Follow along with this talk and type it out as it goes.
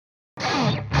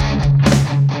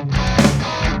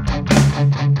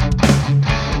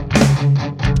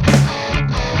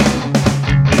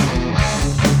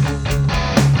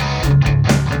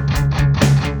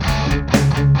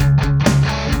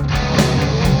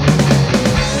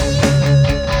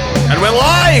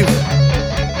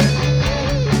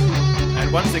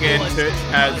once again, Church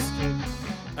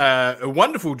has a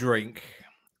wonderful drink,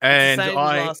 and Same as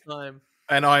last time.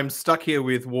 I'm stuck here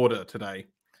with water today.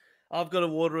 I've got a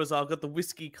water as well. I've got the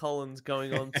Whiskey Collins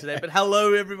going on today. But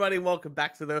hello, everybody. Welcome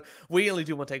back to the We Only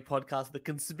Do One Take podcast, the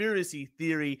conspiracy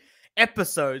theory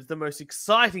episodes, the most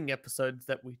exciting episodes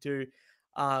that we do.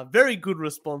 Very good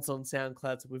response on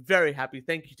SoundCloud, so we're very happy.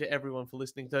 Thank you to everyone for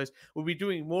listening to those. We'll be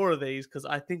doing more of these because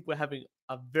I think we're having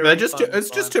a very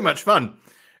it's just too much fun.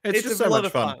 It's just so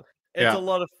much fun. It's a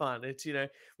lot of fun. It's, you know,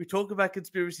 we talk about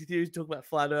conspiracy theories, talk about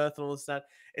flat earth and all this stuff.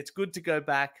 It's good to go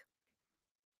back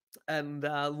and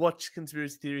watch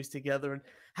conspiracy theories together and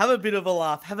have a bit of a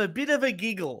laugh, have a bit of a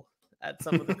giggle at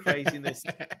some of the craziness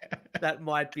that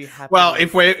might be happening. Well,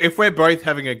 if we're both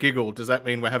having a giggle, does that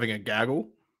mean we're having a gaggle?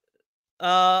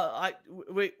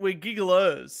 We're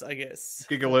gigglers, I guess.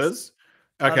 Gigglers?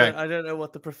 Okay. I don't know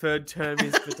what the preferred term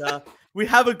is, but we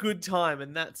have a good time,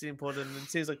 and that's important. And it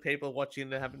seems like people are watching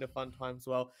and having a fun time as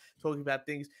well, talking about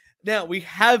things. Now, we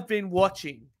have been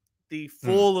watching the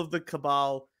Fall of the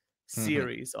Cabal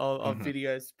series of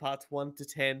videos, parts 1 to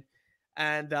 10,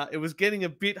 and it was getting a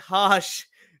bit harsh,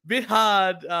 bit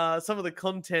hard. Some of the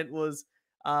content was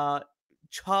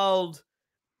child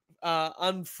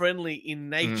unfriendly in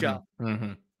nature.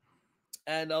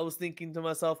 And I was thinking to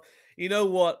myself, you know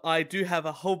what? I do have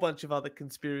a whole bunch of other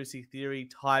conspiracy theory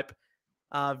type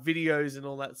videos and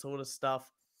all that sort of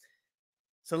stuff.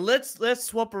 So let's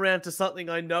swap around to something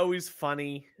I know is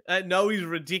funny, I know is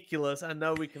ridiculous, I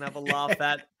know we can have a laugh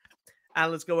at.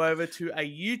 And let's go over to a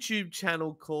YouTube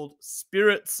channel called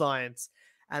Spirit Science.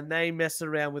 And they mess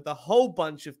around with a whole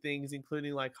bunch of things,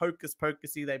 including like hocus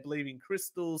pocusy. They believe in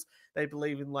crystals. They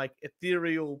believe in like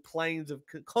ethereal planes of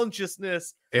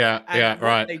consciousness. Right.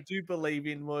 What they do believe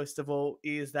in most of all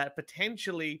is that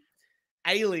potentially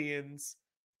aliens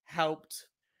helped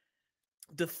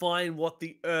define what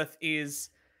the Earth is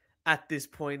at this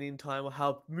point in time, or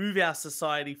help move our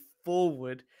society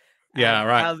forward.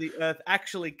 How the Earth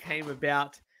actually came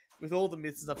about with all the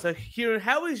myths and stuff. So, Kieran,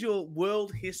 how is your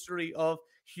world history of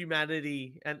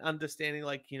humanity and understanding,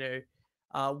 like, you know,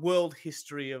 world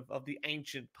history of the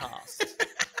ancient past?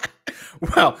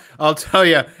 Well, I'll tell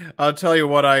you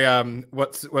what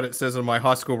what it says on my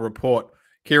high school report.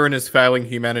 Kieran is failing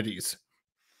humanities.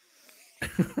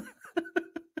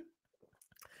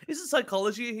 Is it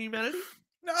psychology of humanity?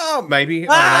 No, maybe.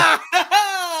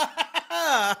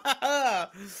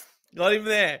 Not even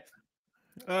there.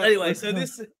 Anyway, so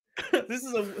this is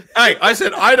a. Hey, I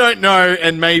said I don't know,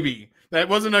 and maybe that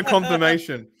wasn't a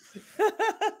confirmation.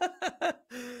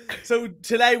 So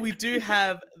today we do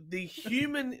have the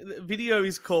video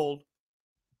is called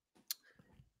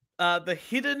The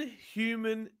Hidden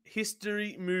Human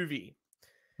History Movie.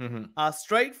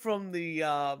 Straight from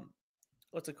the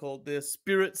what's it called? The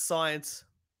Spirit Science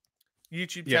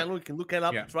YouTube channel. You can look it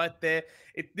up. It's right there.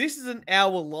 This is an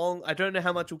hour long. I don't know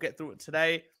how much we'll get through it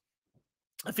today.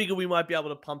 I figure we might be able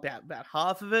to pump out about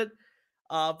half of it.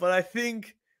 But I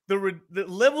think the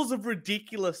levels of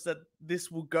ridiculous that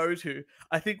this will go to,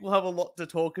 I think we'll have a lot to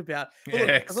talk about. Look,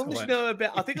 as long as you know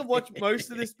about, I think I've watched most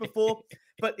of this before,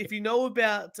 but if you know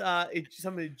about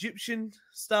some Egyptian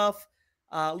stuff,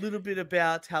 a little bit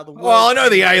about how the world. Well, I know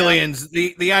the aliens.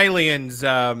 The aliens,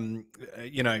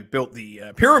 you know, built the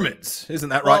pyramids. Isn't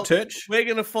that right, Church? We're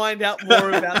going to find out more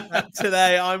about that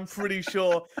today. I'm pretty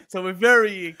sure. So we're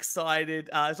very excited.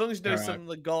 As long as you know some of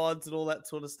the gods and all that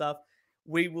sort of stuff,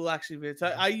 we will actually be.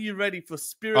 So, are you ready for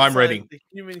Spirit I'm Science, ready. The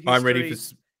human history? I'm ready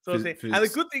for And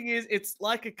the good thing is, it's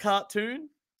like a cartoon.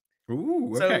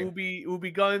 Ooh, so okay. we'll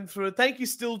be going through it. Thank you,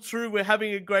 Still True. We're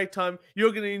having a great time. You're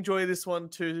going to enjoy this one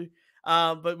too.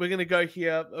 But we're going to go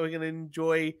here. We're going to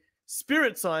enjoy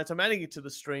Spirit Science. I'm adding it to the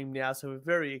stream now, so we're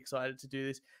very excited to do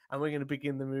this. And we're going to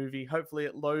begin the movie. Hopefully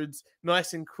it loads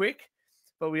nice and quick,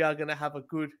 but we are going to have a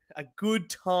good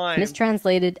time.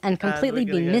 Mistranslated and completely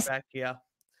been missed. Back here.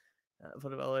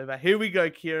 Put it all the way back. Here we go,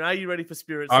 Kieran. Are you ready for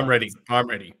Spirit I'm Science? ready. I'm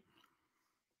ready.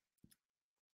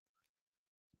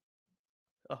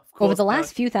 Over the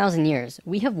last few thousand years,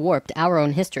 we have warped our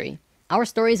own history. Our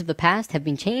stories of the past have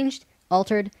been changed,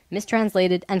 altered,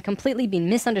 mistranslated, and completely been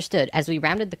misunderstood as we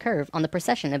rounded the curve on the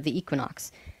precession of the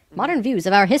equinox. Modern views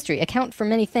of our history account for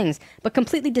many things, but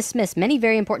completely dismiss many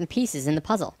very important pieces in the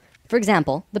puzzle. For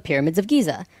example, the pyramids of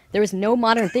Giza. There is no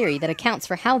modern theory that accounts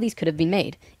for how these could have been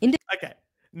made. Okay.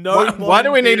 No. Why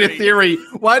do we need a theory?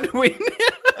 Why do we?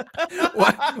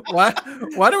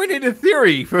 Why do we need a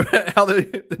theory for how the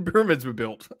pyramids were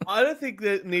built? I don't think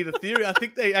they need a theory. I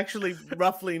think they actually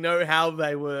roughly know how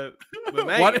they were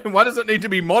made. Why does it need to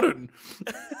be modern?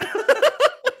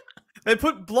 They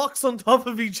put blocks on top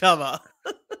of each other.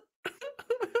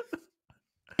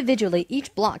 Individually,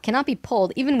 each block cannot be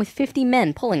pulled even with 50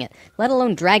 men pulling it, let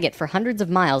alone drag it for hundreds of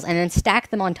miles and then stack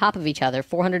them on top of each other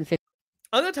 450.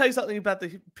 I'm going to tell you something about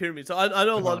the pyramids. I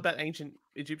know a lot about ancient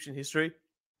Egyptian history.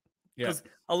 Yeah. Because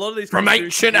a lot of these From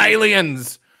ancient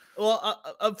aliens. Well,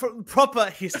 from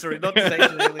proper history, not just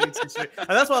ancient aliens history. And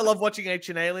that's why I love watching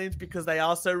Ancient Aliens, because they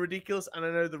are so ridiculous, and I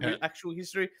know the actual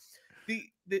history.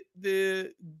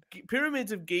 The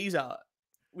pyramids of Giza,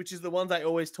 which is the ones I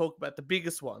always talk about, the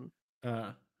biggest one.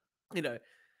 You know,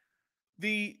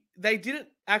 they didn't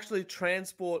actually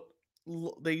transport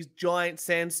these giant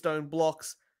sandstone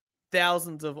blocks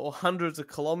thousands of or hundreds of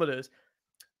kilometers.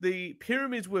 The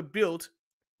pyramids were built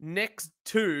next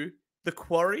to the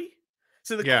quarry.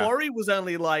 So the quarry was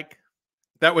only like...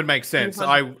 That would make sense.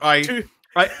 I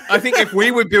think if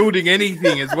we were building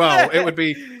anything as well, it would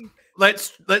be,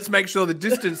 let's make sure the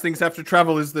distance things have to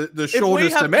travel is the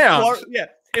shortest amount.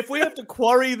 If we have to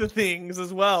quarry the things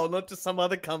as well, not just some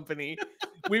other company,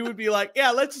 we would be like,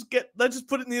 let's just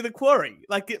put it near the quarry.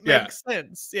 Like, it makes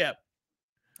sense. Yeah.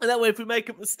 And that way, if we make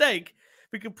a mistake,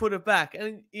 we can put it back.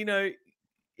 And, you know,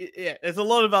 there's a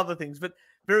lot of other things, but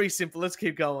very simple. Let's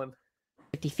keep going.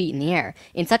 50 feet in the air,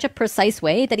 in such a precise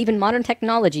way that even modern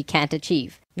technology can't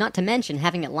achieve. Not to mention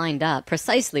having it lined up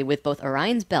precisely with both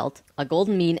Orion's belt, a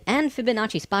golden mean, and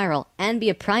Fibonacci spiral, and be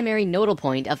a primary nodal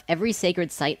point of every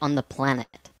sacred site on the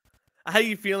planet. How are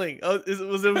you feeling? Oh, there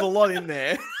was a lot in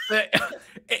there.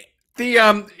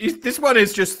 This one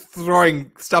is just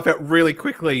throwing stuff out really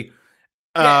quickly.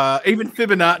 Even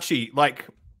Fibonacci, like,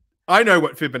 I know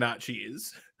what Fibonacci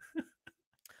is.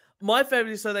 My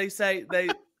favorite is, so they say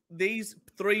these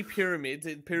three pyramids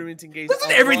in Giza.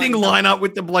 Doesn't everything line up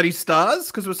with the bloody stars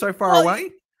because we're so far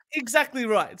away? Exactly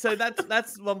right. So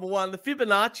that's number one. The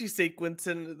Fibonacci sequence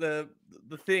and the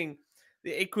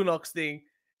equinox thing.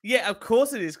 Yeah, of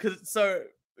course it is, because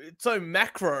it's so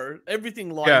macro. Everything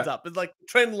lines up. It's like the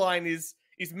trend line is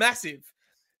massive.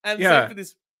 And so for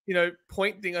this, you know,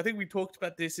 point thing, I think we talked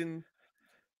about this in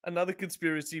another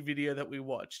conspiracy video that we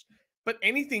watched. But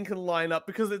anything can line up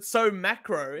because it's so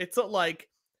macro. It's not like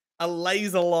a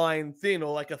laser line thin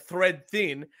or like a thread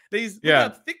thin. Look how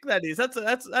thick that is. That's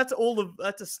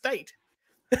a state.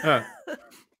 I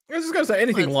was just gonna say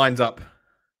anything lines up.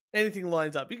 Anything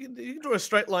lines up. You can draw a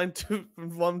straight line from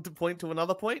one point to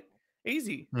another point.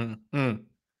 Easy. And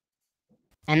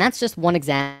that's just one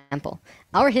example.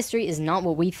 Our history is not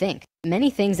what we think. Many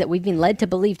things that we've been led to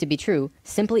believe to be true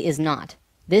simply is not.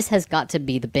 This has got to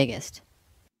be the biggest.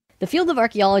 The field of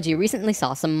archaeology recently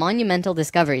saw some monumental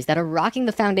discoveries that are rocking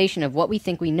the foundation of what we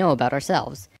think we know about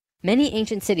ourselves. Many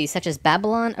ancient cities such as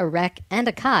Babylon, Erech, and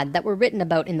Akkad that were written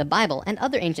about in the Bible and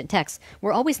other ancient texts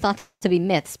were always thought to be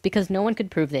myths because no one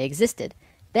could prove they existed.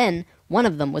 Then, one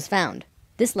of them was found.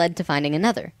 This led to finding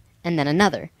another, and then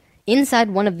another.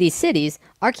 Inside one of these cities,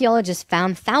 archaeologists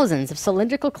found thousands of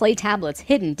cylindrical clay tablets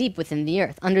hidden deep within the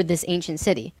earth under this ancient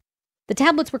city. The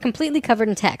tablets were completely covered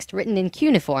in text, written in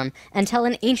cuneiform, and tell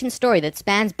an ancient story that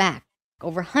spans back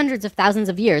over hundreds of thousands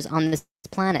of years on this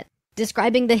planet,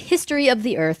 describing the history of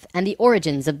the Earth and the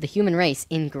origins of the human race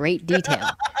in great detail.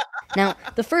 Now,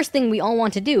 the first thing we all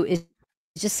want to do is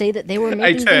just say that they were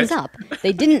making things up.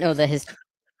 They didn't know the history.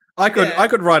 I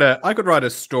could write a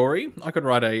story. I could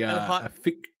write a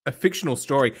fictional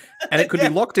story, and it could be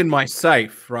locked in my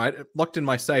safe, right? Locked in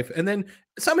my safe, and then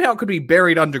somehow it could be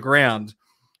buried underground.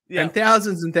 Yeah. And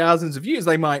thousands of years,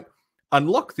 they might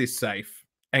unlock this safe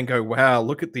and go, "Wow,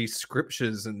 look at these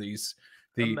scriptures and the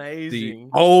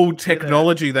old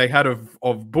technology they had of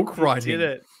book writing."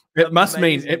 It must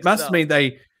mean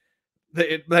they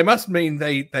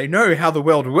know how the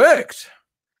world worked.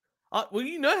 Well,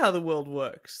 you know how the world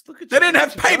works. Look at they didn't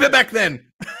have paper back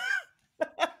then.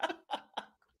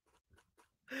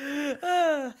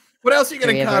 What else are you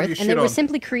going to carve your shit on? And they were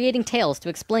simply creating tales to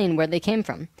explain where they came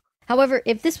from. However,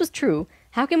 if this was true,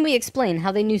 how can we explain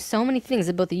how they knew so many things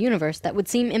about the universe that would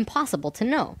seem impossible to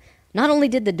know? Not only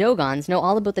did the Dogons know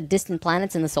all about the distant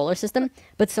planets in the solar system,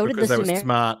 but so did the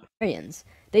Sumerians.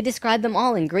 They described them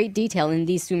all in great detail in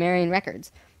these Sumerian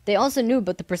records. They also knew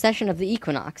about the precession of the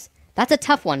equinox. That's a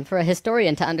tough one for a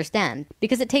historian to understand,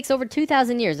 because it takes over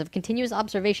 2,000 years of continuous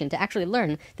observation to actually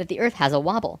learn that the Earth has a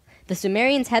wobble. The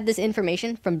Sumerians had this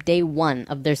information from day one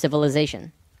of their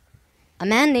civilization. A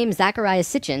man named Zecharia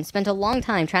Sitchin spent a long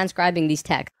time transcribing these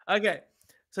texts. Okay,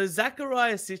 so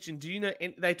Zecharia Sitchin, do you know,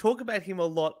 they talk about him a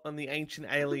lot on the Ancient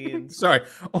Aliens. Sorry,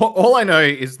 all I know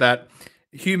is that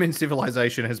human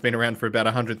civilization has been around for about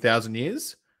 100,000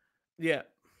 years. Yeah.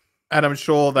 And I'm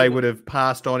sure they would have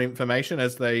passed on information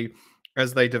as they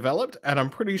developed. And I'm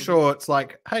pretty sure it's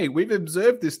like, hey, we've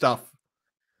observed this stuff.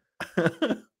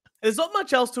 There's not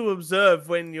much else to observe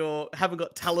when you haven't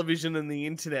got television and the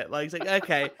internet. Like, it's like,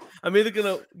 okay, I'm either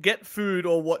gonna get food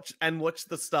or watch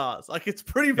the stars. Like, it's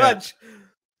pretty much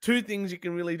two things you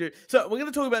can really do. So we're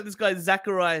gonna talk about this guy,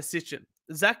 Zecharia Sitchin.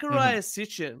 Zecharia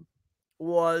Sitchin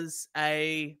was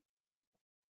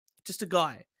just a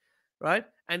guy, right?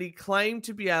 And he claimed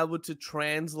to be able to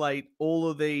translate all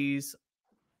of these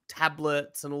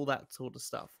tablets and all that sort of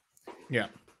stuff. Yeah.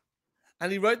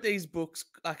 And he wrote these books.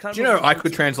 I can't. Do you know I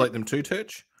could translate them too,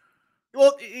 Turch?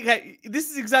 Well, okay,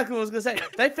 this is exactly what I was going to say.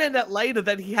 They found out later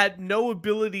that he had no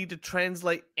ability to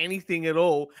translate anything at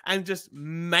all and just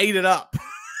made it up.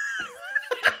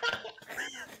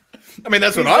 I mean,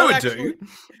 that's what I would do.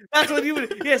 That's what you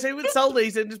would. Yeah, so he would sell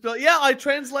these and just be like, yeah, I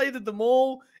translated them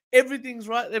all. Everything's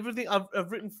right. Everything.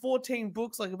 I've written 14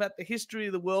 books like about the history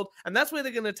of the world, and that's where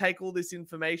they're going to take all this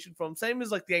information from. Same as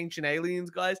like the Ancient Aliens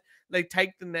guys. They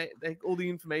take all the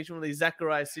information from these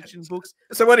Zecharia Sitchin books.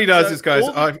 So what he does is, guys,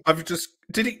 I've just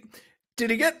did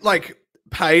he get like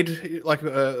paid like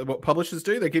what publishers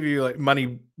do? They give you like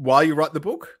money while you write the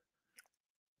book.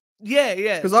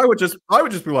 Yeah. Because I would just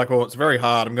be like, well, it's very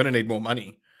hard. I'm going to need more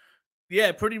money.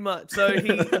 Yeah, pretty much. So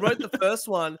he wrote the first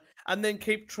one and then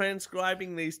keep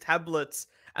transcribing these tablets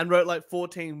and wrote like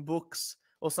 14 books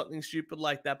or something stupid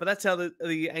like that. But that's how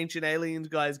the Ancient Aliens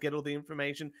guys get all the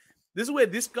information. This is where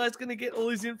this guy's going to get all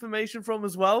his information from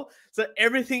as well. So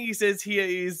everything he says here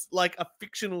is like a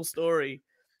fictional story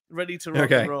ready to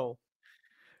rock and roll.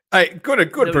 Hey,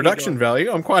 good production value.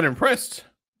 I'm quite impressed.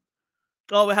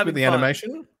 Oh, we're having with the fun.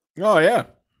 Animation. Oh, yeah.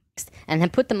 And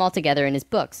have put them all together in his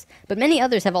books. But many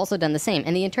others have also done the same,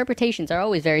 and the interpretations are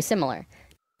always very similar.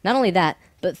 Not only that,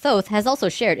 but Thoth has also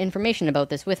shared information about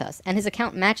this with us, and his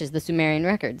account matches the Sumerian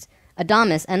records.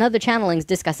 Adamus and other channelings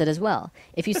discuss it as well.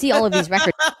 If you see all of these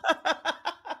records...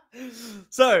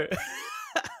 So,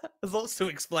 there's lots to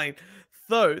explain.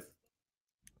 Thoth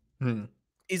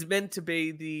is meant to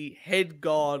be the head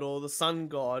god or the sun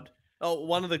god, or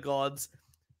one of the gods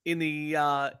in the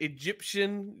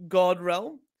Egyptian god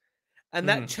realm. And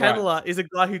that channeler is a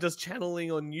guy who does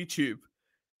channeling on YouTube.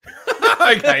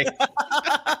 Okay.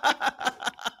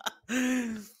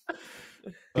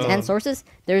 And sources,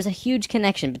 there is a huge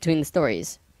connection between the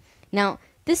stories. Now,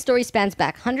 this story spans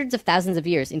back hundreds of thousands of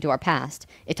years into our past.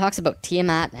 It talks about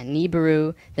Tiamat and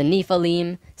Nibiru, the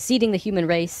Nephilim, seeding the human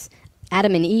race,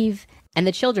 Adam and Eve, and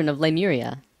the children of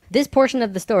Lemuria. This portion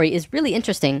of the story is really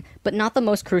interesting, but not the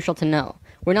most crucial to know.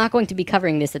 We're not going to be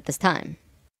covering this at this time.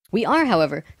 We are,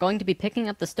 however, going to be picking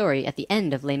up the story at the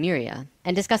end of Lemuria,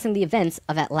 and discussing the events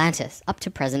of Atlantis up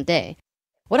to present day.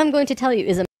 What I'm going to tell you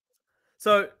is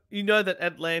So, you know that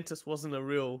Atlantis wasn't a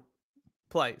real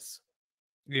place.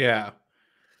 Yeah.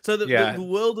 So the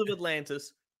world of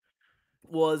Atlantis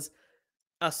was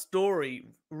a story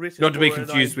written... Not to be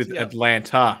confused with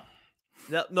Atlanta.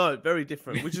 No, very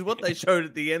different, which is what they showed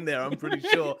at the end there, I'm pretty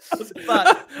sure.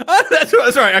 But that's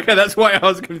why I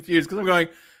was confused, because I'm going,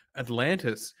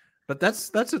 Atlantis? But is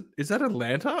that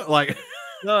Atlanta? Like...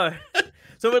 No.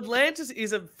 So Atlantis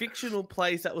is a fictional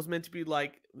place that was meant to be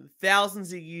like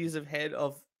thousands of years ahead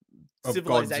of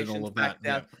civilizations and all of back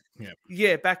that. down.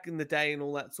 Yeah, back in the day and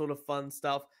all that sort of fun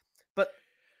stuff. But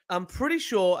I'm pretty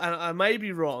sure, and I may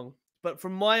be wrong, but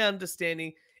from my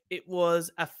understanding, it was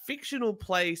a fictional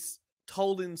place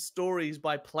told in stories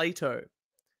by Plato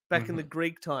back in the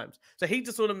Greek times. So he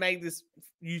just sort of made this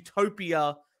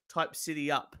utopia type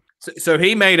city up. So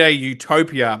he made a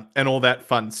utopia and all that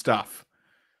fun stuff.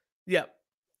 Yeah.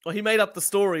 Well, he made up the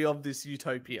story of this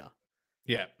utopia.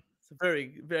 Yeah. It's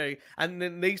very, very... And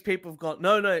then these people have gone,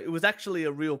 no, it was actually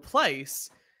a real place.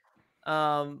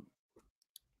 And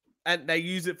they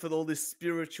use it for all this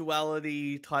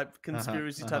spirituality type,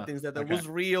 conspiracy type things that was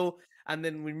real, and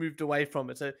then we moved away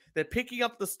from it. So they're picking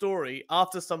up the story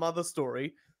after some other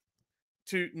story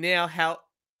to now how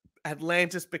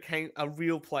Atlantis became a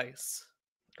real place.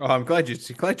 Oh, I'm glad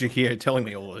you're here telling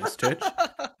me all of this, Church.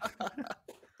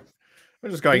 I'm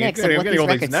just going, mix of what these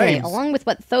records say, along with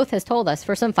what Thoth has told us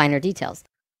for some finer details.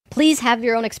 Please have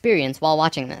your own experience while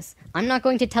watching this. I'm not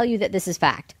going to tell you that this is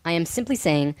fact. I am simply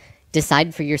saying,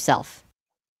 decide for yourself.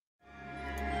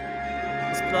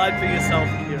 Decide for yourself,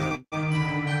 Kieran. All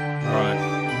right.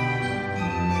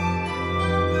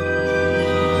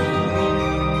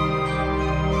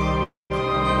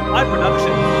 High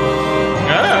production.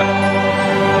 Yeah.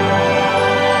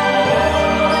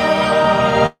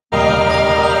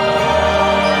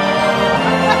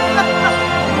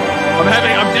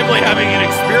 I'm definitely having an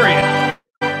experience.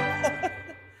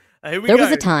 There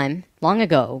was a time, long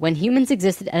ago, when humans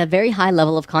existed at a very high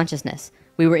level of consciousness.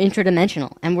 We were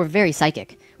interdimensional and were very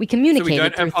psychic. We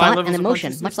communicated through thought and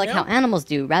emotion, much like how animals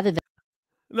do, rather than...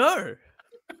 No.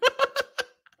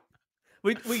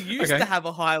 We used to have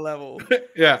a high level.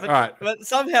 Yeah, but, all right. But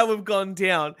somehow we've gone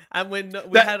down, and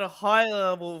we had a higher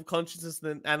level of consciousness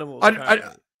than animals.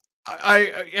 Yeah,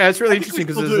 it's really interesting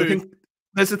because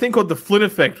there's a thing called the Flynn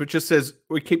effect, which just says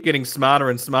we keep getting smarter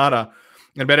and smarter,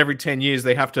 and about every 10 years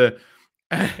they have to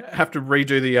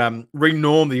redo the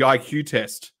renorm the IQ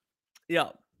test. Yeah.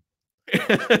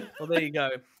 Well, there you go.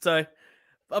 So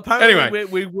apparently, anyway,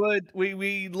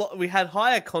 we had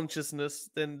higher consciousness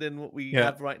than what we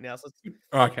have right now. So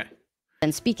okay.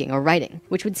 And speaking or writing,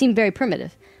 which would seem very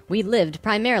primitive. We lived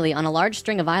primarily on a large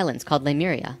string of islands called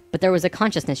Lemuria, but there was a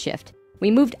consciousness shift. We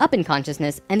moved up in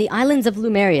consciousness, and the islands of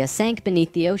Lemuria sank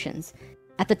beneath the oceans.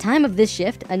 At the time of this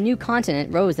shift, a new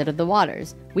continent rose out of the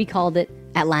waters. We called it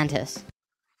Atlantis.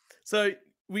 So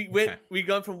we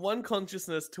gone from one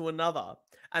consciousness to another,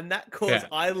 and that caused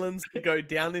islands to go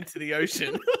down into the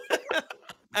ocean,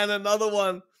 and another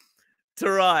one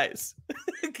to rise.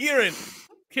 Kieran,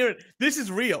 this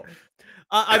is real.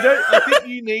 I think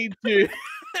you need to.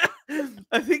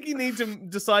 I think you need to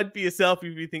decide for yourself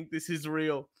if you think this is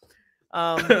real.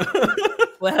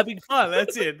 We're having fun.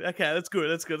 That's it. Okay, that's good.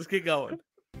 That's good. Let's keep going.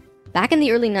 Back in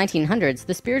the early 1900s,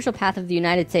 the spiritual path of the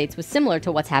United States was similar to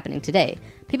what's happening today.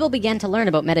 People began to learn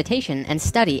about meditation and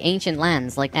study ancient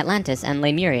lands like Atlantis and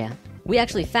Lemuria. We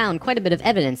actually found quite a bit of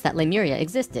evidence that Lemuria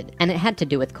existed, and it had to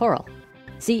do with coral.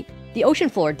 See, the ocean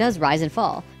floor does rise and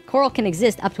fall. Coral can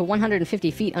exist up to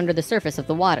 150 feet under the surface of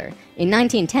the water. In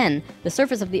 1910, the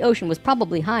surface of the ocean was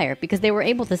probably higher because they were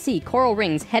able to see coral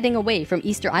rings heading away from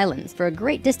Easter Islands for a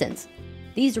great distance.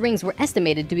 These rings were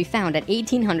estimated to be found at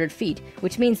 1,800 feet,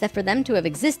 which means that for them to have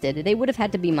existed, they would have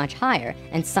had to be much higher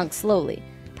and sunk slowly.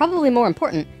 Probably more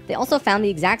important, they also found the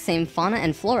exact same fauna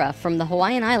and flora from the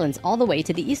Hawaiian Islands all the way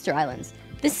to the Easter Islands.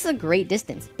 This is a great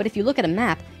distance, but if you look at a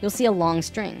map, you'll see a long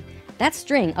string. That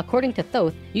string, according to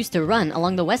Thoth, used to run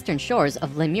along the western shores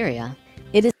of Lemuria.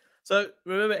 It is. So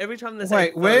remember, every time they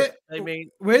say Thoth, they mean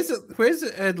where's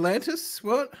Atlantis?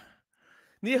 What?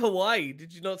 Near Hawaii.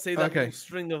 Did you not see that little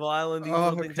string of islands?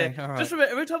 Okay. Right. Just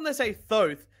remember, every time they say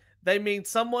Thoth, they mean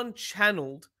someone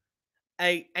channeled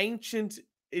an ancient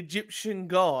Egyptian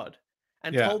god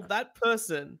and told that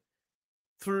person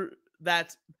through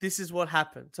that this is what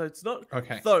happened. So it's not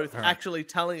Thoth actually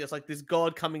telling us, like this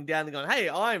god coming down and going, hey,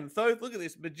 I'm Thoth, look at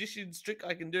this magician's trick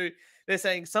I can do. They're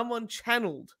saying someone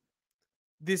channeled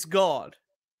this god.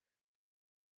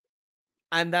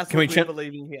 And that's what we're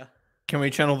believing here. Can we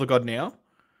channel the god now?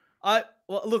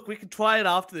 Well, look, we could try it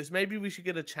after this. Maybe we should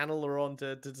get a channeler on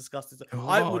to discuss this.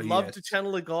 I would love to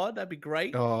channel a god. That'd be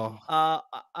great.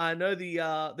 I know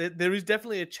there is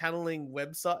definitely a channeling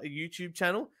website, a YouTube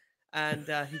channel, and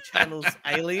he channels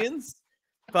aliens.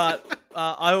 But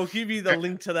I will give you the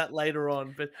link to that later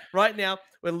on. But right now,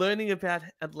 we're learning about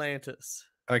Atlantis.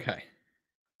 Okay.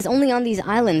 It's only on these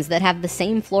islands that have the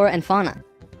same flora and fauna.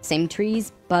 Same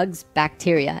trees, bugs,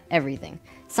 bacteria, everything.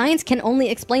 Science can only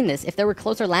explain this if there were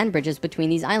closer land bridges between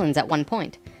these islands at one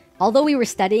point. Although we were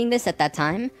studying this at that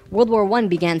time, World War I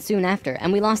began soon after,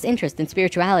 and we lost interest in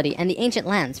spirituality and the ancient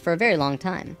lands for a very long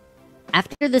time.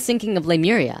 After the sinking of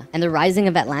Lemuria and the rising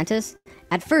of Atlantis,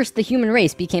 at first the human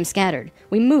race became scattered.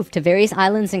 We moved to various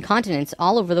islands and continents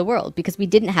all over the world because we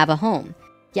didn't have a home.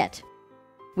 Yet.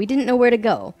 We didn't know where to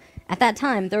go. At that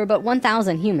time, there were about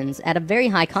 1,000 humans at a very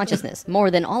high consciousness,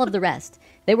 more than all of the rest.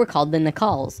 They were called the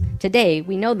Nacals. Today,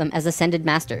 we know them as Ascended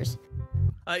Masters.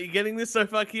 Are you getting this so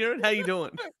far, Kieran? How you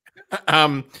doing?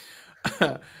 I'm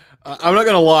not going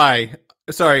to lie.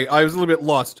 Sorry, I was a little bit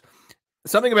lost.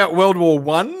 Something about World War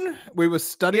One. We were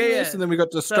studying this, and then we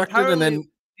got distracted, and then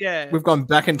we've gone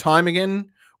back in time again.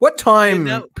 What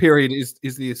time period is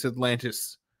this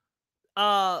Atlantis?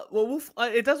 Well,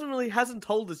 it hasn't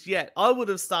told us yet. I would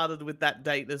have started with that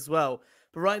date as well.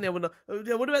 But right now,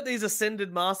 what about these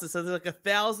Ascended Masters? So there's like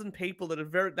 1,000 people that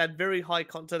are that very high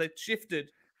so they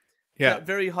shifted that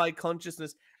very high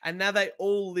consciousness, and now they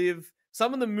all live.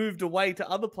 Some of them moved away to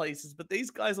other places, but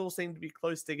these guys all seem to be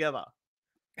close together.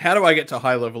 How do I get to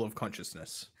high level of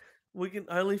consciousness? We can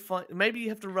only find. Maybe you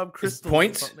have to rub crystals.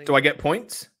 Points? Do I get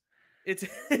points? It's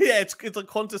it's a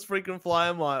Qantas freaking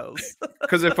flyer miles.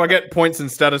 Because if I get points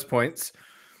and status points,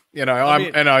 you know,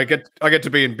 I get to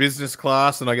be in business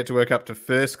class and I get to work up to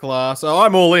first class. So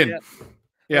I'm all in.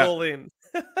 Yeah. All in.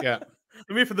 Yeah.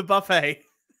 I'm here for the buffet.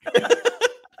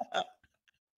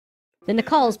 The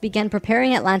Nacals began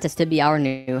preparing Atlantis to be our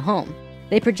new home.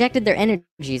 They projected their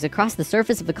energies across the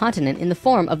surface of the continent in the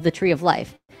form of the Tree of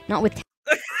Life, not with.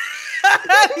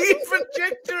 You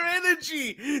project your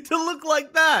energy to look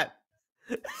like that.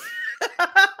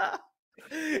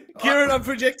 Kieran, I'm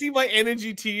projecting my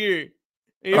energy to you.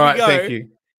 Here all right, we go. thank you.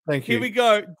 Thank you. Here we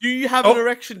go. Do you have an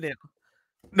erection now?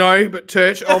 No, but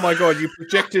Church, oh my God, you. No, but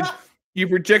Church, oh my God, you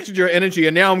projected your energy,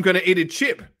 and now I'm going to eat a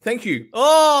chip. Thank you.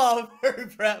 Oh, very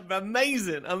proud.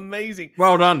 Amazing.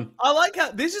 Well done. I like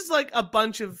how this is like a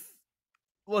bunch of,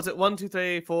 what's it, 1, 2,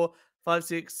 3, 4, 5,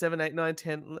 6, 7, 8, 9,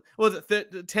 10. What was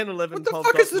it, 10, 11, What the 12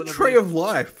 fuck is the tree of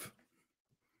life?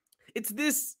 It's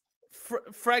this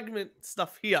fragment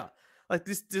stuff here. Like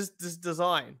this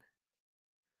design.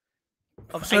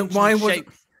 Of So why was it?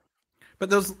 shapes. But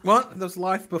there's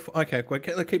life before. Okay,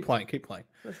 keep playing.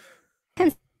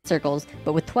 10 circles,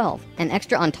 but with 12, an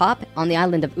extra on top on the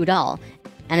island of Udall,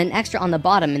 and an extra on the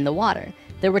bottom in the water.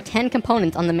 There were 10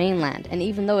 components on the mainland, and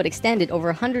even though it extended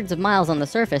over hundreds of miles on the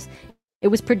surface, it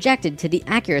was projected to the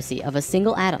accuracy of a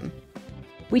single atom.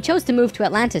 We chose to move to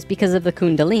Atlantis because of the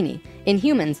Kundalini. In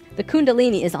humans, the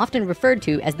Kundalini is often referred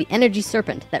to as the energy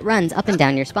serpent that runs up and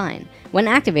down your spine. When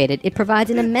activated, it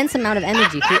provides an immense amount of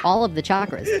energy through all of the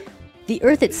chakras. The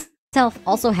Earth itself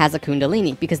also has a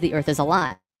Kundalini because the Earth is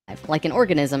alive, like an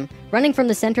organism, running from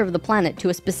the center of the planet to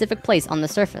a specific place on the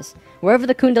surface. Wherever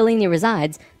the Kundalini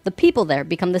resides, the people there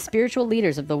become the spiritual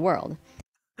leaders of the world.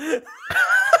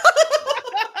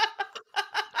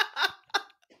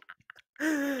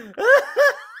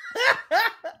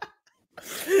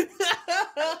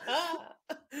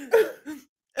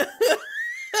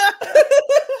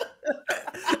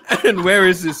 And where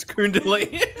is this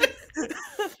Kundalini?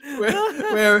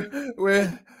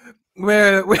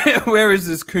 where is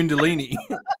this Kundalini?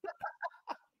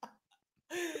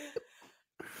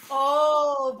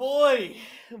 Oh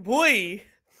boy.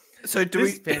 So do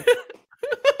we? This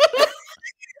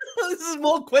is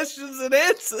more questions than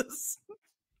answers.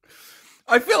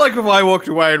 I feel like if I walked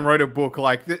away and wrote a book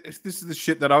like this is the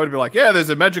shit that I would be like, yeah, there's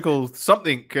a magical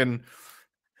something, and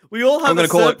we all have a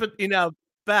serpent in our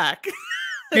back.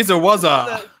 Here's a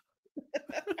wazza.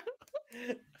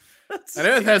 And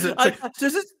Earth has it.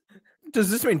 Does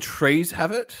this mean trees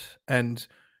have it, and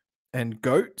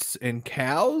goats and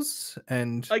cows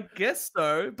and? I guess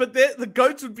so, but the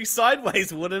goats would be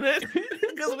sideways, wouldn't it?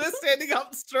 Because we're standing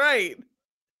up straight.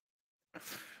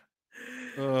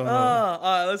 All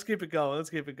right, let's keep it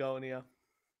going here.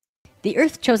 The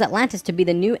Earth chose Atlantis to be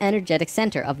the new energetic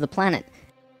center of the planet.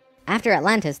 After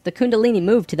Atlantis, the Kundalini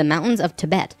moved to the mountains of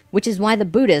Tibet, which is why the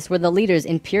Buddhists were the leaders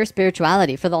in pure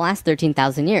spirituality for the last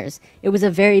 13,000 years. It was a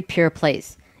very pure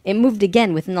place. It moved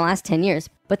again within the last 10 years,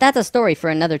 but that's a story for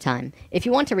another time. If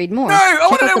you want to read more, check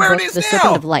out the book The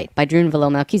Serpent of Light by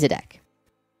Drunvalo Melchizedek.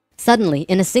 Suddenly,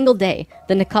 in a single day,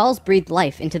 the Nicals breathed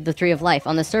life into the Tree of Life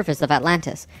on the surface of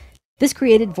Atlantis. This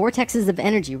created vortexes of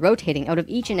energy rotating out of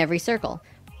each and every circle.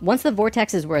 Once the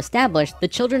vortexes were established, the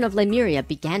children of Lemuria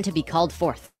began to be called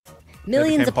forth.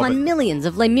 Millions upon millions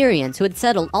of Lemurians who had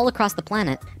settled all across the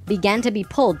planet began to be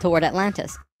pulled toward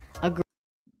Atlantis.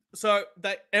 So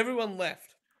everyone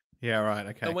left. Yeah, right,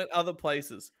 okay. And went other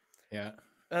places. Yeah.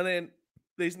 And then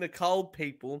these Nicole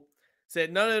people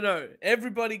said, no,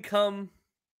 everybody come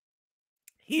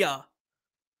here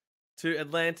to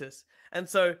Atlantis. And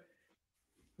so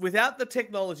without the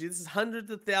technology, this is hundreds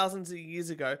of thousands of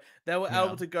years ago, they were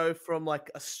able to go from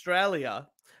like Australia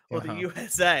or the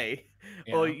USA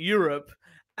or Europe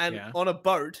and on a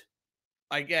boat,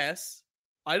 I guess,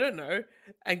 I don't know,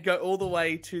 and go all the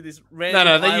way to this random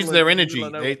No, they use their energy.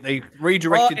 They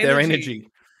redirected their energy.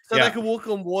 So they could walk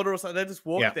on water or something. They just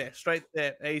walk there, straight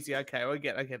there, easy. Okay, I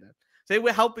get that. See,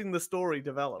 we're helping the story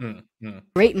develop.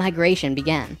 Great migration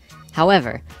began.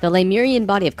 However, the Lemurian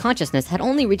body of consciousness had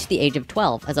only reached the age of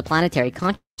 12 as a planetary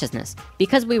consciousness.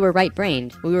 Because we were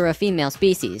right-brained, we were a female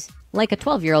species, like a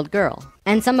 12-year-old girl.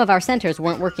 And some of our centers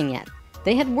weren't working yet.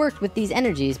 They had worked with these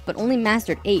energies, but only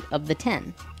mastered 8 of the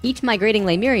 10. Each migrating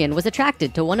Lemurian was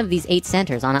attracted to one of these 8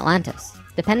 centers on Atlantis,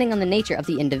 depending on the nature of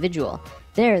the individual.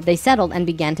 There, they settled and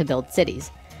began to build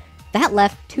cities. That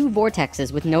left 2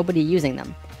 vortexes with nobody using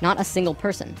them, not a single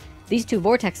person. These 2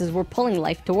 vortexes were pulling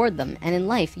life toward them, and in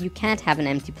life, you can't have an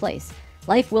empty place.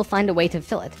 Life will find a way to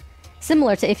fill it.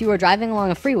 Similar to if you were driving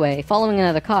along a freeway, following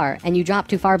another car, and you drop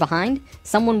too far behind,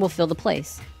 someone will fill the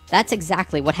place. That's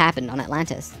exactly what happened on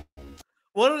Atlantis.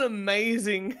 What an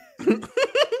amazing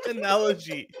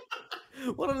analogy.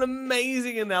 What an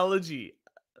amazing analogy.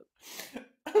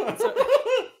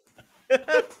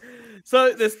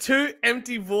 So there's 2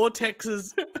 empty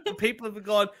vortexes. People have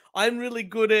gone, I'm really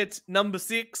good at number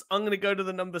 6. I'm going to go to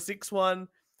the number 6 one.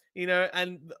 You know,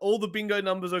 and all the bingo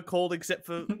numbers are called except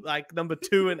for like number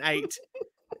 2 and 8.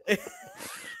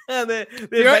 And the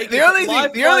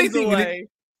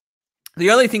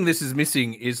only thing this is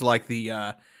missing is like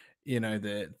the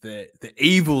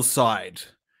evil side.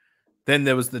 then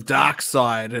there was the dark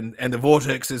side, and the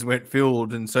vortexes went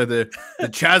filled, and so the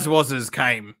Chazwazzers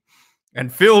came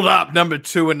and filled up number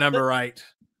 2 and number 8.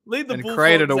 Leave the and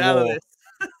created a out of war. this.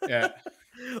 Yeah.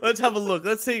 Let's have a look.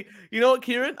 Let's see. You know what,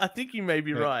 Kieran? I think you may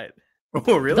be right.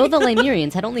 Oh, really? Though the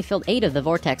Lemurians had only filled 8 of the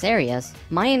vortex areas,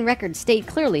 Mayan records state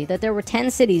clearly that there were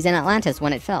 10 cities in Atlantis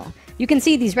when it fell. You can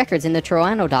see these records in the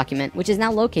Troano document, which is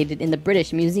now located in the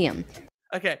British Museum.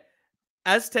 Okay.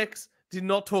 Aztecs did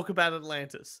not talk about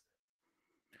Atlantis.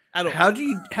 At all. How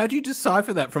do you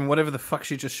decipher that from whatever the fuck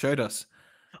she just showed us?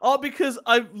 Oh, because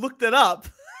I looked it up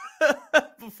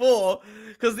before,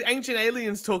 because the ancient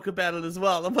aliens talk about it as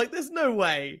well. I'm like, there's no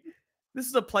way. This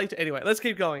is a Plato. Anyway, let's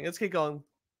keep going.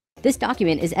 This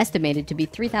document is estimated to be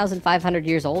 3,500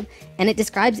 years old, and it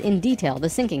describes in detail the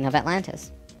sinking of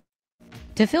Atlantis.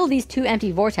 To fill these 2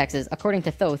 empty vortexes, according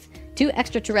to Thoth, 2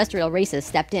 extraterrestrial races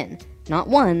stepped in. Not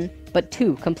 1, but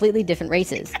 2 completely different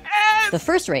races. The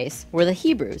first race were the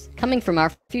Hebrews, coming from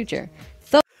our future.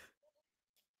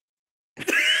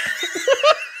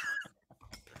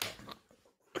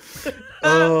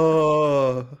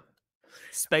 Oh.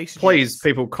 Space Please, Jews.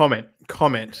 people, comment.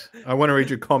 I want to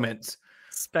read your comments.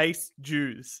 Space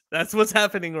Jews. That's what's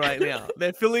happening right now.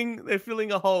 They're filling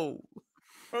a hole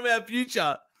from our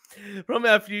future.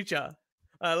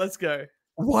 Let's go.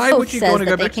 Why would you want to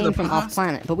go back to the they came from past?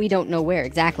 off-planet, but we don't know where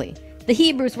exactly. The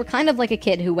Hebrews were kind of like a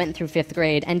kid who went through 5th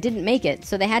grade and didn't make it,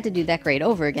 so they had to do that grade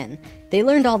over again. They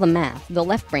learned all the math, the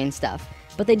left brain stuff,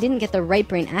 but they didn't get the right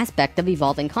brain aspect of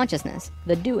evolving consciousness,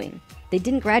 the doing. They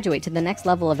didn't graduate to the next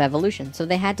level of evolution, so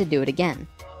they had to do it again.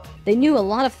 They knew a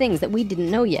lot of things that we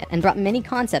didn't know yet, and brought many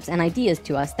concepts and ideas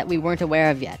to us that we weren't aware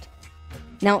of yet.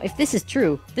 Now, if this is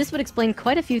true, this would explain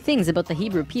quite a few things about the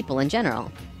Hebrew people in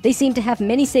general. They seem to have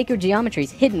many sacred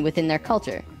geometries hidden within their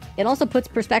culture. It also puts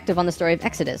perspective on the story of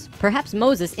Exodus. Perhaps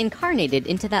Moses incarnated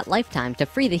into that lifetime to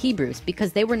free the Hebrews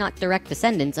because they were not direct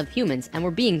descendants of humans and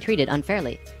were being treated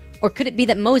unfairly. Or could it be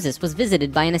that Moses was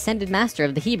visited by an ascended master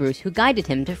of the Hebrews who guided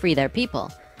him to free their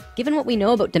people? Given what we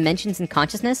know about dimensions and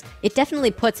consciousness, it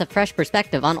definitely puts a fresh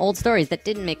perspective on old stories that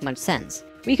didn't make much sense.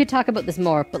 We could talk about this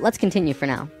more, but let's continue for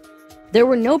now. There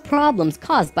were no problems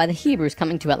caused by the Hebrews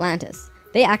coming to Atlantis.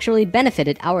 They actually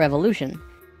benefited our evolution.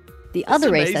 The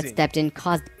other race that stepped in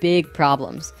caused big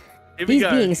problems. These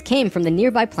beings came from the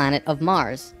nearby planet of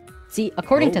Mars. See,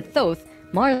 according to Thoth,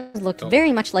 Mars looked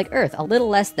very much like Earth a little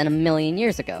less than 1 million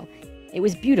years ago. It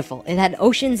was beautiful. It had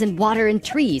oceans and water and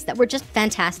trees that were just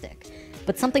fantastic.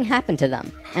 But something happened to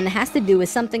them, and it has to do with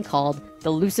something called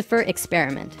the Lucifer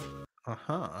experiment.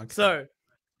 Okay. So,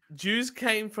 Jews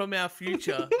came from our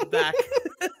future back,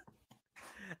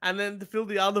 and then to fill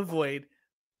the other void,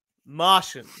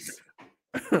 Martians.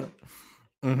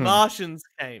 Mm-hmm. Martians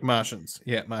came. Martians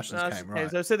came, right.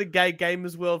 So instead of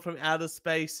gamers world from outer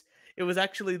space, it was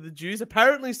actually the Jews.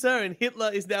 Apparently so, and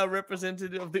Hitler is now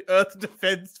representative of the Earth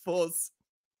Defense Force.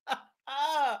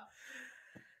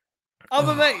 I'm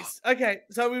amazed. Okay,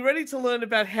 so are we ready to learn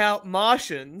about how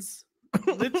Martians,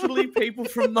 literally people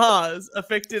from Mars,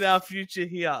 affected our future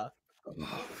here?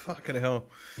 Oh, fucking hell.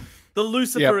 The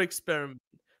Lucifer experiment.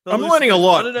 I'm learning a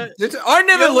lot. I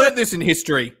never learned this in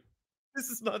history. This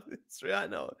is not history, I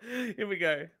know. Here we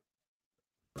go.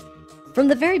 From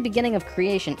the very beginning of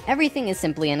creation, everything is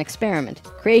simply an experiment.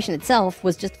 Creation itself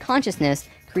was just consciousness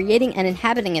creating and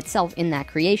inhabiting itself in that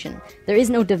creation. There is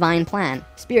no divine plan.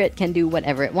 Spirit can do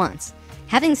whatever it wants.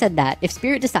 Having said that, if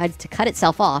Spirit decides to cut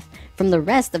itself off from the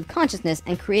rest of consciousness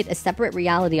and create a separate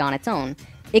reality on its own,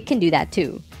 it can do that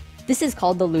too. This is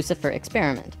called the Lucifer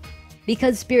experiment.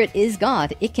 Because Spirit is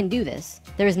God, it can do this.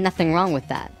 There is nothing wrong with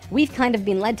that. We've kind of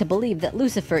been led to believe that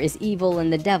Lucifer is evil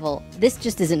and the devil. This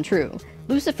just isn't true.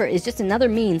 Lucifer is just another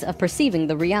means of perceiving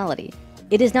the reality.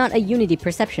 It is not a unity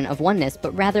perception of oneness,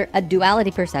 but rather a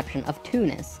duality perception of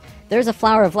two-ness. There's a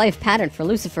flower of life pattern for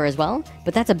Lucifer as well,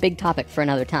 but that's a big topic for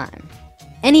another time.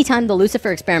 Anytime the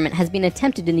Lucifer experiment has been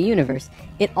attempted in the universe,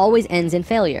 it always ends in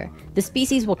failure. The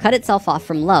species will cut itself off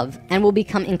from love, and will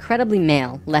become incredibly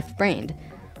male, left-brained.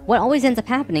 What always ends up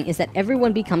happening is that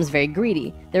everyone becomes very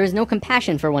greedy, there is no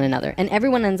compassion for one another, and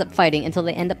everyone ends up fighting until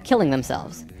they end up killing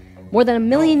themselves. More than 1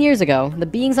 million years ago, the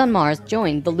beings on Mars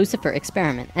joined the Lucifer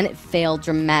experiment, and it failed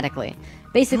dramatically.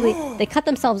 Basically, they cut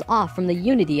themselves off from the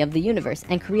unity of the universe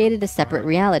and created a separate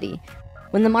reality.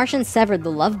 When the Martians severed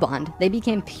the love bond, they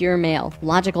became pure male,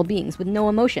 logical beings with no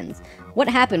emotions. What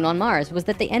happened on Mars was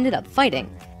that they ended up fighting.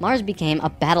 Mars became a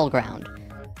battleground.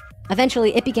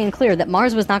 Eventually, it became clear that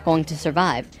Mars was not going to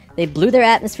survive. They blew their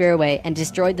atmosphere away and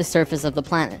destroyed the surface of the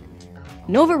planet.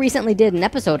 Nova recently did an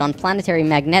episode on planetary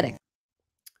magnetics.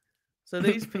 So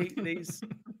these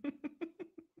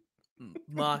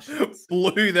Martians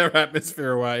blew their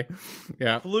atmosphere away.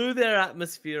 Yeah. blew their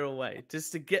atmosphere away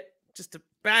just to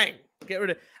bang, get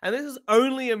rid of. And this is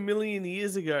only 1 million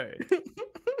years ago.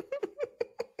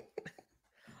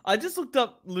 I just looked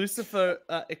up Lucifer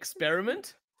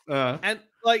experiment, and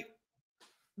like,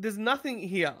 there's nothing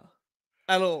here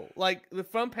at all. Like the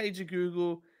front page of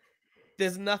Google,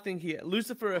 there's nothing here.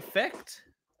 Lucifer effect,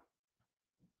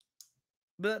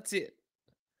 but that's it.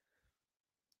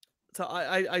 So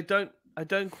I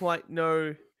don't quite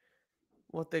know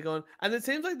what they're going. And it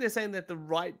seems like they're saying that the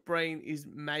right brain is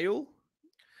male.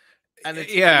 And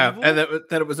it's evil. And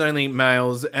that it was only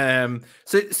males.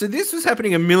 So this was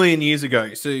happening 1 million years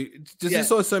ago. So does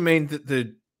this also mean that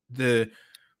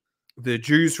the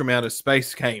Jews from outer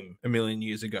space came 1 million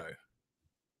years ago?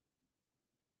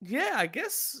 Yeah, I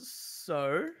guess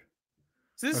so.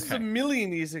 So this is 1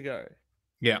 million years ago.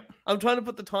 Yeah. I'm trying to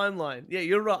put the timeline. Yeah,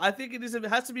 you're right. I think it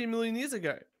has to be 1 million years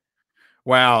ago.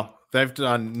 Wow, they've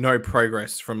done no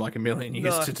progress from like 1 million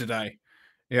years to today.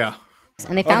 Yeah.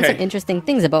 And they found some interesting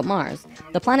things about Mars.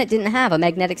 The planet didn't have a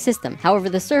magnetic system, however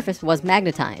the surface was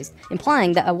magnetized,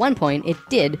 implying that at one point it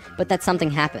did, but that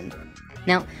something happened.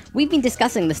 Now, we've been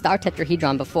discussing the star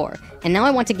tetrahedron before, and now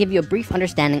I want to give you a brief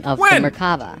understanding of the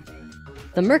Merkaba.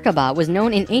 The Merkaba was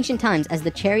known in ancient times as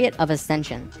the Chariot of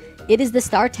Ascension. It is the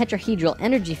star tetrahedral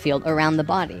energy field around the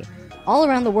body. All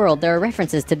around the world there are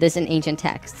references to this in ancient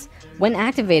texts. When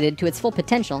activated to its full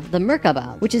potential, the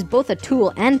Merkaba, which is both a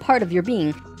tool and part of your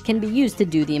being, can be used to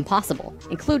do the impossible,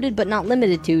 included but not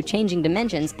limited to changing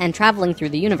dimensions and traveling through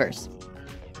the universe.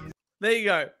 There you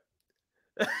go.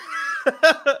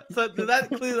 So did that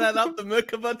clear that up, the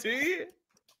Merkaba to you?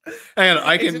 Hang on,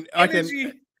 I can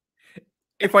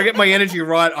if I get my energy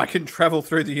right, I can travel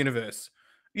through the universe.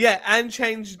 Yeah, and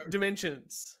change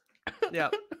dimensions. Yeah.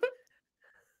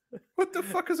 What the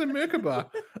fuck is a Merkaba?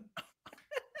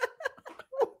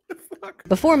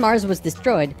 Before Mars was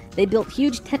destroyed, they built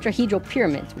huge tetrahedral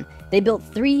pyramids. They built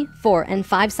 3, 4, and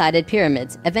 5-sided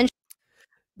pyramids. Eventually,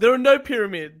 there are no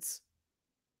pyramids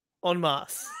on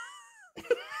Mars.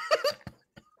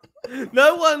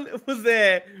 No one was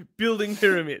there building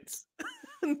pyramids.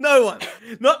 No one.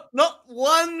 Not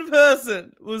one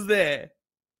person was there.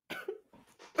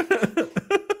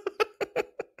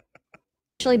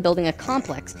 building a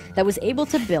complex that was able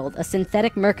to build a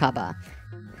synthetic Merkaba.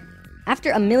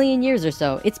 After 1 million years or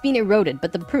so, it's been eroded,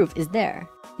 but the proof is there.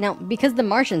 Now, because the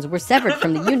Martians were severed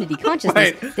from the Unity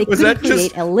consciousness, they couldn't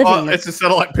create a living... it's a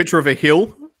satellite picture of a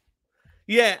hill?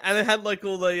 Yeah, and it had like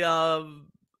all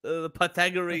the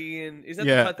Pythagorean... Is that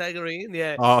the Pythagorean?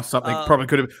 Yeah. Oh, something. Probably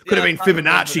could have been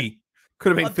Fibonacci.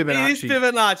 Could have been Fibonacci. It is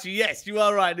Fibonacci, yes, you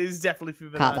are right. It is definitely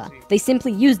Fibonacci. They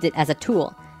simply used it as a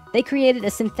tool. They created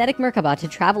a synthetic Merkaba to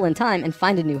travel in time and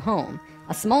find a new home.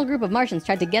 A small group of Martians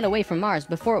tried to get away from Mars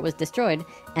before it was destroyed,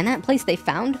 and that place they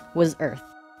found was Earth.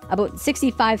 About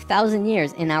 65,000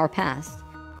 years in our past.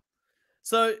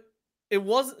 So, it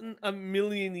wasn't 1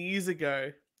 million years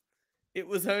ago. It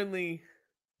was only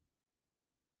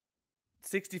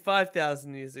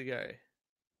 65,000 years ago.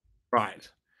 Right.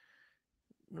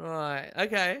 Right.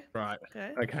 Okay. Right.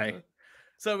 Okay.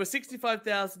 So, we're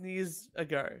 65,000 years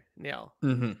ago now.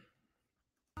 Mm-hmm.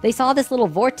 They saw this little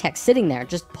vortex sitting there,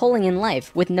 just pulling in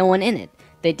life, with no one in it.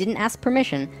 They didn't ask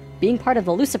permission. Being part of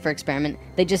the Lucifer experiment,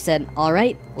 they just said,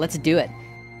 alright, let's do it.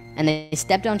 And they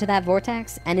stepped onto that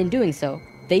vortex, and in doing so,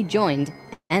 they joined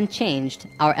and changed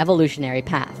our evolutionary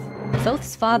path.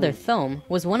 Thoth's father, Thome,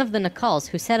 was one of the Nakals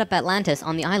who set up Atlantis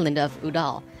on the island of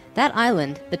Udal. That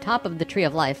island, the top of the Tree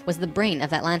of Life, was the brain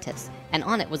of Atlantis, and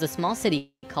on it was a small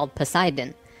city called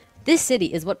Poseidon. This city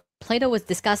is what Plato was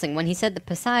discussing when he said that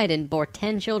Poseidon bore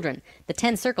 10 children, the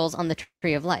 10 circles on the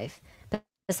Tree of Life.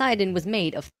 Poseidon was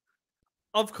made of...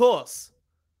 Of course.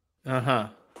 Uh-huh.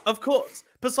 Of course.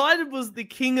 Poseidon was the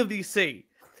king of the sea,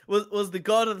 was the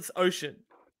god of this ocean.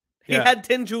 He had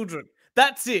 10 children.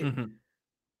 That's it. Mm-hmm.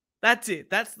 That's it.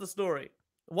 That's the story.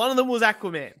 One of them was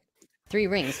Aquaman. 3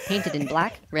 rings painted in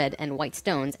black, red, and white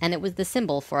stones, and it was the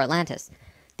symbol for Atlantis.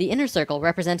 The inner circle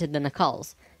represented the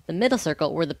Nakals. The middle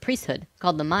circle were the priesthood,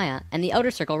 called the Maya, and the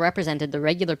outer circle represented the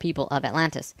regular people of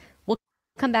Atlantis. We'll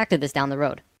come back to this down the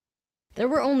road. There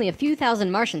were only a few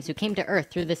thousand Martians who came to Earth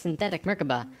through the synthetic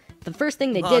Merkaba. The first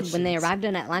thing they did when they arrived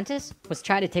in Atlantis was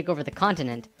try to take over the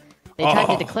continent. They tried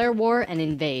to declare war and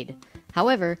invade.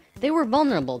 However, they were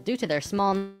vulnerable due to their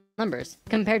small numbers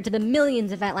compared to the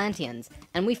millions of Atlanteans,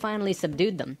 and we finally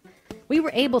subdued them. We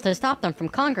were able to stop them from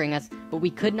conquering us, but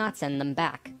we could not send them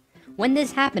back. When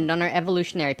this happened on our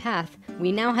evolutionary path,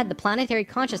 we now had the planetary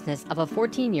consciousness of a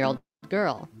 14-year-old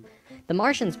girl. The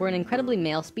Martians were an incredibly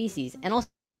male species, and also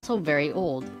also very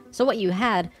old. So what you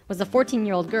had was a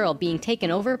 14-year-old girl being taken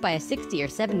over by a 60 or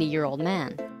 70-year-old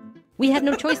man. We had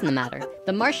no choice in the matter.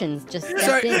 The Martians just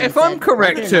stepped in. If I'm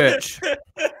correct, Church,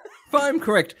 if I'm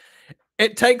correct,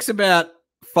 it takes about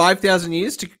 5,000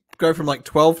 years to go from like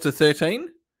 12 to 13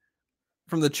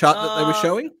 from the chart that they were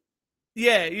showing.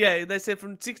 Yeah. They said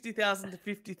from 60,000 to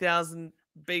 50,000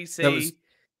 BC. That was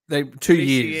 2 BCE,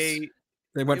 years.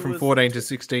 They went from 14 to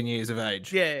 16 years of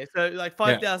age. Yeah, so like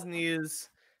 5,000 years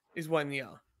is 1 year.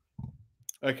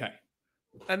 Okay.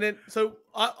 And then, so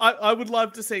I would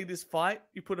love to see this fight.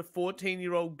 You put a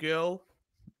 14-year-old girl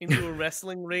into a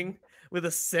wrestling ring with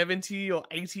a 70 or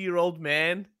 80-year-old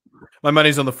man. My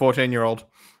money's on the 14-year-old.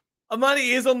 My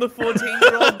money is on the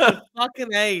 14-year-old. But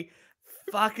fucking A,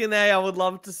 I would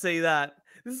love to see that.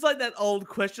 This is like that old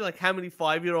question, like how many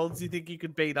 5-year-olds do you think you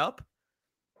could beat up?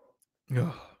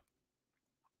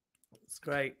 It's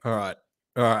great. All right.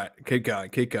 Keep going.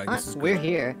 We're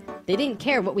here. They didn't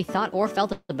care what we thought or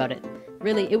felt about it.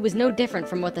 Really, it was no different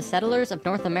from what the settlers of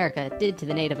North America did to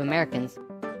the Native Americans.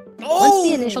 Once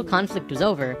the initial conflict was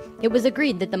over, it was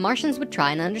agreed that the Martians would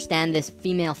try and understand this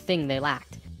female thing they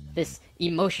lacked. This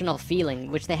emotional feeling,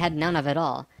 which they had none of at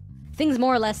all. Things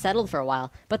more or less settled for a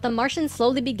while, but the Martians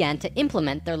slowly began to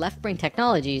implement their left-brain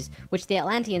technologies, which the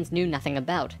Atlanteans knew nothing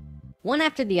about. One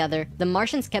after the other, the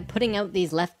Martians kept putting out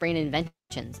these left-brain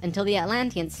inventions until the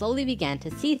Atlanteans slowly began to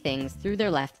see things through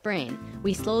their left brain.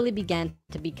 We slowly began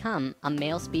to become a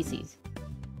male species.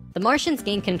 The Martians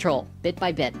gained control, bit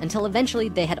by bit, until eventually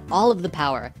they had all of the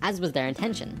power, as was their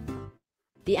intention.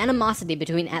 The animosity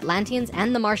between Atlanteans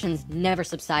and the Martians never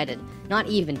subsided, not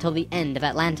even till the end of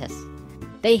Atlantis.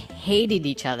 They hated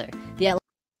each other.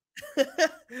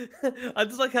 I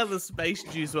just like how the space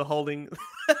Jews were holding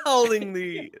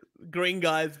the green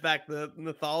guys back, the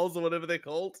Nathals or whatever they're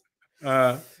called.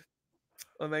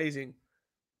 Amazing.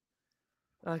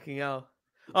 Fucking hell.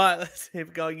 All right, let's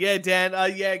keep going. Yeah, Dan.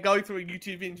 Going through a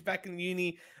YouTube binge back in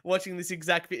uni, watching this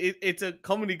exact. It's a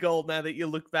comedy gold now that you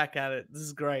look back at it. This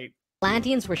is great.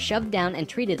 Atlanteans were shoved down and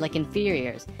treated like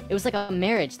inferiors. It was like a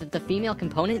marriage that the female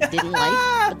component didn't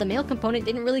like, but the male component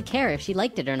didn't really care if she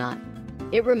liked it or not.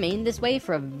 It remained this way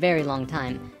for a very long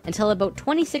time, until about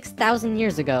 26,000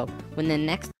 years ago, when the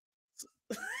next...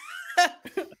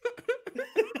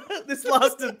 This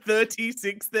lasted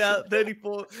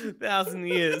 34,000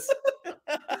 years.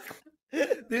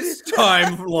 This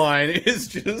timeline is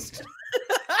just...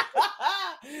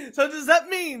 So does that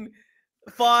mean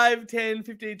 5, 10,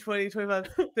 15, 20, 25,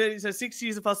 30, so 6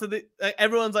 years have passed, so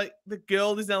everyone's like, the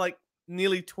girl is now like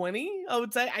nearly 20, I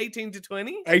would say, 18 to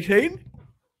 20? 18?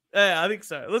 Yeah, I think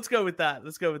so. Let's go with that.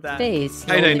 Phase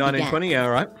 18, 19, 20, yeah,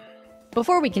 all right.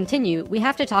 Before we continue, we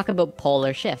have to talk about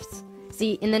polar shifts.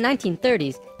 See, in the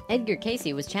 1930s, Edgar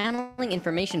Cayce was channeling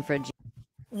information for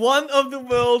one of the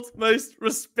world's most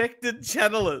respected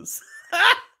channelers.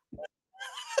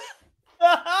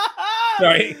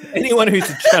 Sorry, anyone who's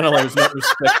a channeler is not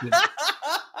respected.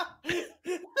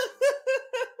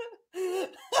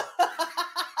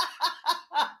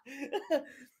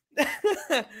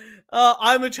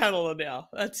 I'm a channeler now.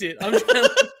 That's it. I'm channeling.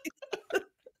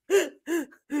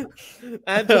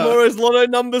 And tomorrow's lotto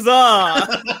numbers are.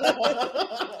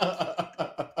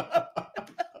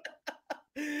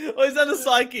 Or is that a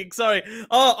psychic? Sorry.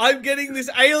 Oh, I'm getting this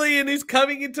alien who's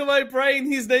coming into my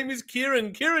brain. His name is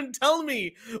Kieran. Kieran, tell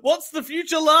me, what's the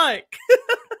future like?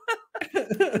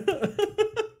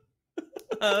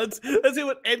 Let's hear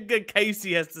what Edgar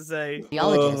Cayce has to say.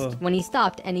 Geologist, when he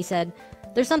stopped and he said,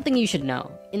 "There's something you should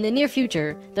know. In the near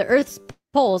future, the Earth's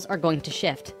poles are going to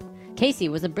shift." Cayce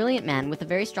was a brilliant man with a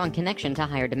very strong connection to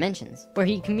higher dimensions, where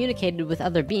he communicated with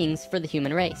other beings for the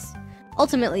human race.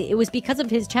 Ultimately, it was because of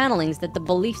his channelings that the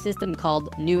belief system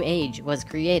called New Age was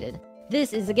created.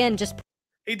 This is again just...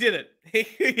 He did it.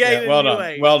 Yeah, well done.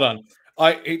 Age. Well done.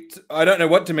 I don't know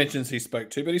what dimensions he spoke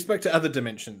to, but he spoke to other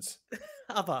dimensions.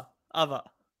 Other. Yeah.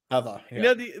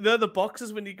 You know the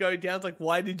boxes when you go down, it's like,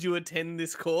 why did you attend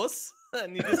this course?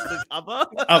 And you just click other.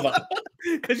 Other.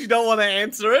 Because you don't want to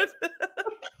answer it.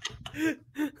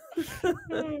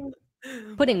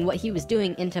 Putting what he was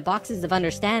doing into boxes of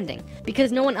understanding,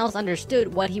 because no one else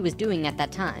understood what he was doing at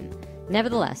that time.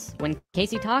 Nevertheless, when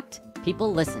Cayce talked,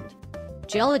 people listened.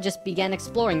 Geologists began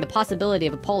exploring the possibility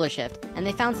of a polar shift, and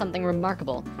they found something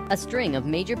remarkable. A string of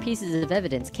major pieces of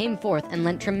evidence came forth and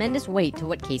lent tremendous weight to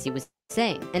what Cayce was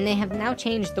saying, and they have now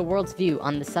changed the world's view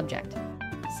on the subject.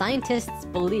 Scientists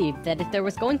believed that if there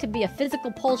was going to be a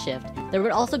physical pole shift, there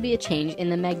would also be a change in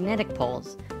the magnetic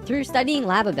poles. Through studying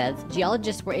lava beds,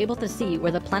 geologists were able to see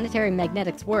where the planetary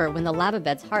magnetics were when the lava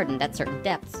beds hardened at certain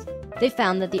depths. They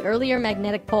found that the earlier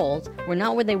magnetic poles were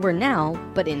not where they were now,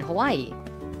 but in Hawaii.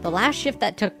 The last shift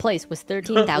that took place was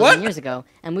 13,000 years ago,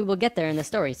 and we will get there in the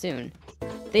story soon.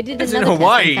 They did It's another in test and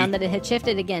Hawaii. found that it had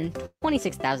shifted again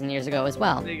 26,000 years ago as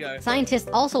well. There you go. Scientists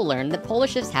also learned that polar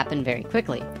shifts happen very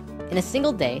quickly. In a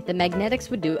single day, the magnetics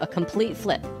would do a complete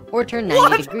flip, or turn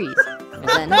 90 degrees. There's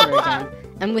that number again.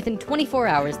 And within 24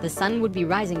 hours, the sun would be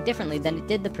rising differently than it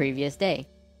did the previous day.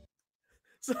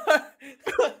 So,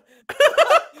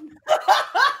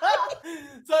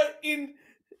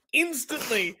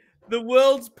 instantly, the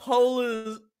world's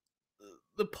poles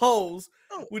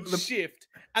would shift,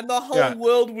 and the whole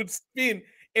world would spin.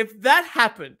 If that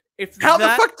happened, How the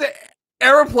fuck do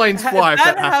aeroplanes fly if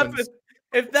that happens?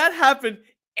 If that happened,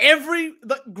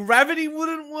 gravity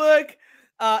wouldn't work.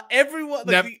 Everyone,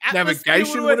 the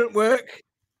navigation wouldn't work.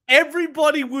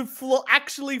 Everybody would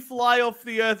actually fly off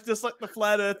the Earth, just like the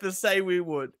flat earthers say we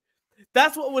would.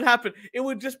 That's what would happen. It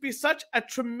would just be such a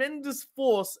tremendous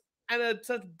force and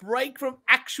such break from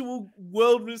actual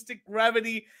world realistic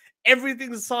gravity,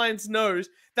 everything the science knows,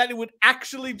 that it would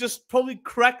actually just probably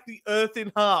crack the Earth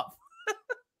in half.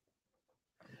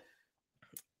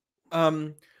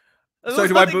 So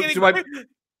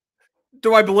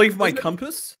do I believe my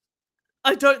compass?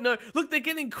 I don't know. Look, they're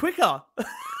getting quicker.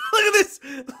 Look at this.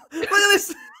 Look at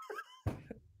this.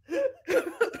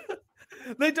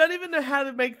 They don't even know how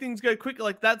to make things go quicker.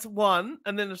 Like, that's one,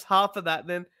 and then it's half of that.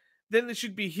 Then it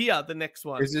should be here, the next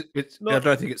one. Is it? I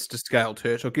don't think it's to scale,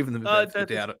 Church. I'll give them the benefit of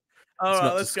the doubt. All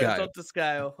right, let's go. It's not to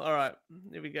scale. All right,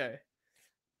 here we go.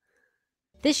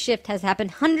 This shift has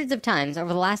happened hundreds of times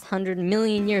over the last 100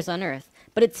 million years on Earth,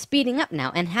 but it's speeding up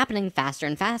now and happening faster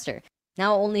and faster.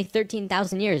 Now only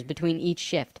 13,000 years between each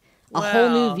shift. A whole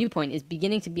new viewpoint is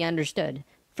beginning to be understood.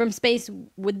 From space,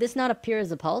 would this not appear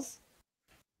as a pulse?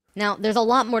 Now, there's a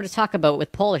lot more to talk about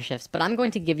with polar shifts, but I'm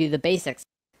going to give you the basics.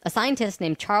 A scientist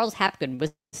named Charles Hapgood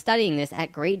was studying this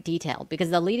at great detail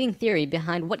because the leading theory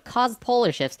behind what caused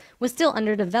polar shifts was still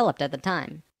underdeveloped at the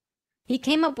time. He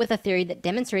came up with a theory that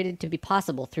demonstrated to be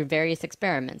possible through various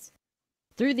experiments.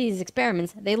 Through these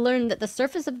experiments, they learned that the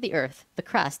surface of the Earth, the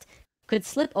crust, could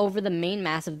slip over the main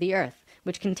mass of the Earth,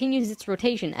 which continues its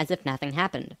rotation as if nothing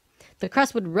happened. The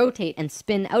crust would rotate and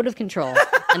spin out of control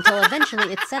until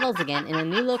eventually it settles again in a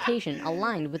new location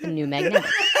aligned with the new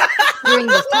magnetics. During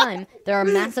this time, there are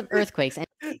massive earthquakes and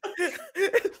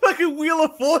it's fucking Wheel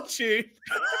of Fortune.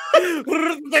 I'll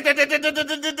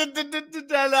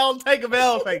take a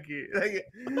bell, thank you.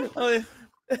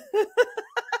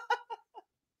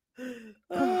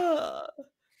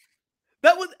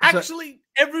 That was actually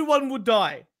everyone would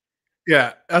die.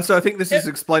 Yeah, and so I think this is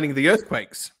explaining the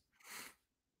earthquakes.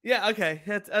 Yeah, okay.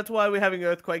 That's why we're having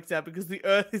earthquakes now, because the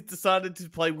Earth has decided to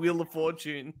play Wheel of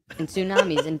Fortune. And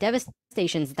tsunamis and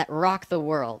devastations that rock the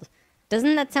world.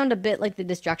 Doesn't that sound a bit like the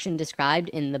destruction described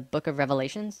in the Book of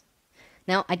Revelations?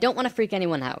 Now, I don't want to freak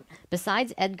anyone out.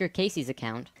 Besides Edgar Cayce's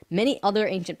account, many other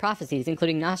ancient prophecies,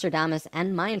 including Nostradamus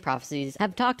and Mayan prophecies,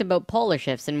 have talked about polar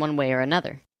shifts in one way or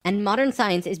another. And modern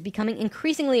science is becoming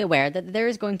increasingly aware that there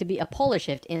is going to be a polar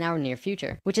shift in our near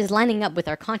future, which is lining up with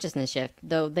our consciousness shift,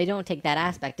 though they don't take that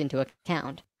aspect into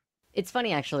account. It's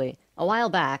funny, actually. A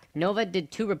while back, Nova did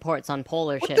 2 reports on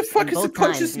polar shifts, and both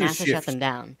times NASA shut them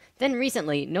down. Then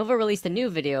recently, Nova released a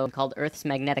new video called Earth's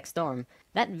Magnetic Storm.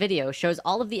 That video shows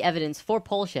all of the evidence for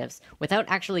pole shifts without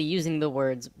actually using the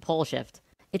words pole shift.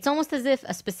 It's almost as if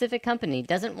a specific company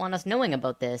doesn't want us knowing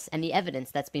about this and the evidence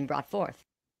that's been brought forth.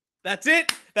 That's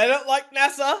it. They don't like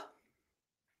NASA.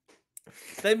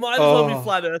 They might as well be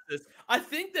flat earthers. I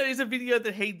think there is a video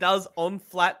that he does on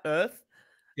flat Earth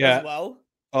as well.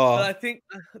 But I think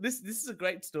this is a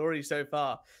great story so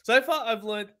far. So far, I've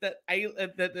learned that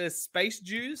there's space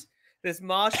Jews, there's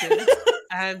Martians,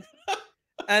 and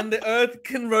the Earth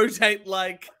can rotate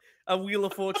like a Wheel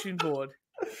of Fortune board.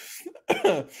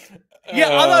 Yeah,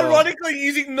 unironically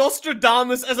using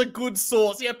Nostradamus as a good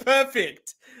source. Yeah,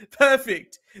 perfect.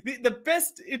 The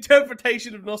best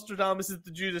interpretation of Nostradamus is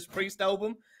the Judas Priest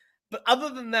album. But other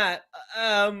than that,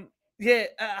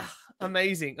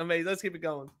 amazing. Let's keep it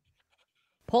going.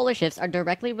 Polar shifts are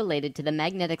directly related to the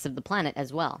magnetics of the planet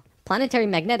as well. Planetary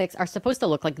magnetics are supposed to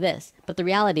look like this, but the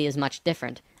reality is much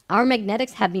different. Our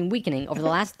magnetics have been weakening over the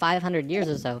last 500 years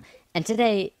or so, and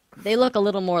today, they look a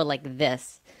little more like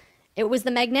this. It was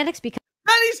the magnetics because...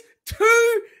 That is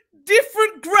 2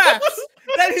 different graphs!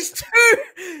 That is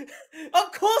 2...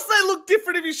 Of course they look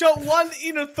different if you shot one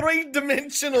in a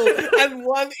 3-dimensional and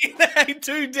one in a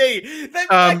 2D.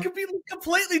 They could be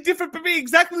completely different but be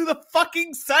exactly the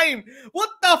fucking same. What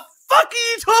the fuck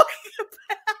are you talking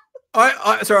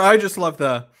about? I just love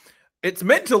it's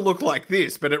meant to look like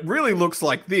this, but it really looks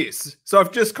like this. So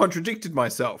I've just contradicted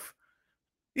myself.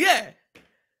 Yeah.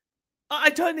 I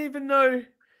don't even know.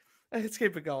 Let's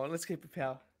keep it going. Let's keep it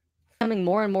power. Becoming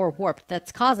more and more warped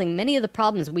that's causing many of the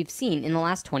problems we've seen in the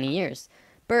last 20 years.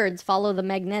 Birds follow the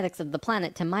magnetics of the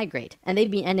planet to migrate, and they'd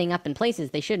be ending up in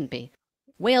places they shouldn't be.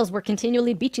 Whales were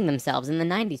continually beaching themselves in the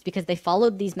 90s because they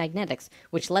followed these magnetics,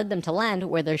 which led them to land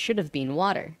where there should have been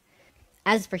water.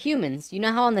 As for humans, you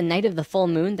know how on the night of the full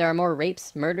moon there are more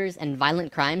rapes, murders, and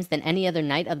violent crimes than any other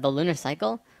night of the lunar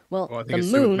cycle? Well, the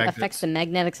moon affects the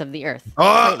magnetics of the Earth.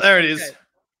 Oh, there it is.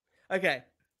 Okay.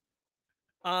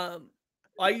 I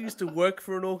used to work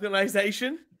for an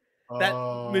organization that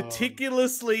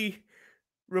meticulously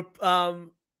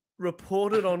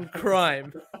reported on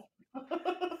crime.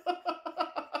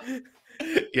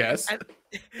 Yes.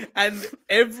 And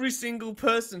every single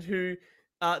person who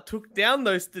took down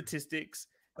those statistics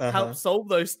helped solve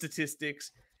those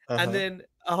statistics. And then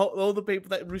all the people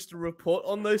that used to report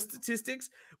on those statistics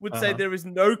would say there is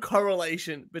no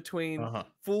correlation between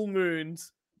full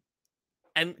moons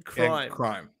and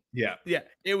crime. Yeah. Yeah.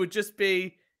 It would just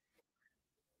be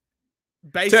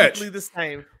basically the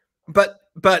same. But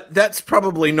that's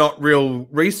probably not real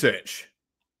research.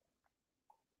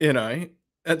 You know,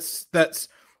 that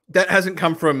hasn't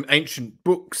come from ancient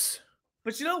books.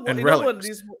 But you know what? You know what it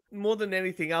is more than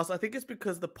anything else? I think it's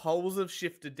because the poles have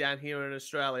shifted down here in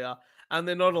Australia, and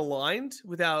they're not aligned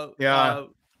with our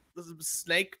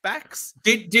snake backs.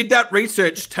 Did that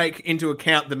research take into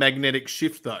account the magnetic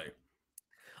shift though?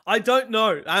 I don't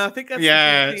know. I think that's the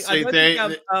thing. I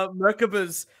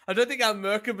don't think our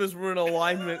Merkabas were in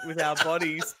alignment with our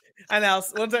bodies and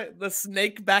the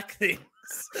snake back things.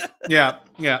 yeah,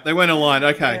 they weren't aligned.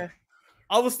 Okay. Yeah.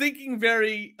 I was thinking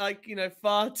very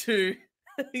far too.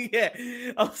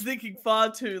 I was thinking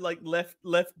far too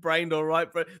left brained or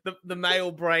right brain. The male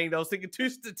brain. I was thinking too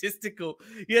statistical.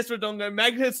 Yes, Redongo,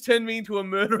 magnets turned me into a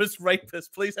murderous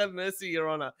rapist. Please have mercy, Your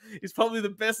Honor. It's probably the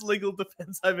best legal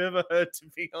defense I've ever heard, to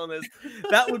be honest.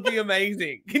 That would be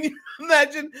amazing. Can you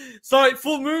imagine? Sorry,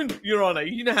 full moon, Your Honor.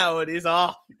 You know how it is.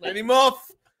 Let him off.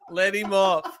 Let him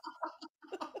off.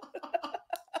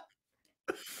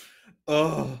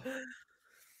 Oh.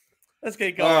 Let's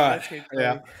get going. Let's keep going.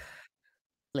 Yeah.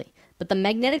 But the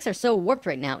magnetics are so warped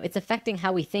right now, it's affecting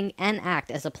how we think and act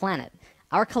as a planet.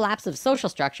 Our collapse of social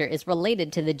structure is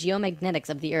related to the geomagnetics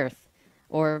of the Earth.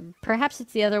 Or perhaps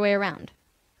it's the other way around.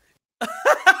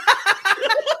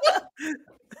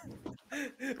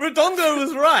 Redondo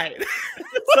was right.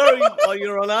 Sorry,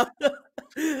 Your Honor.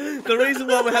 The reason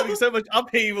why we're having so much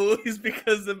upheaval is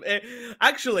because of...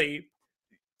 Actually,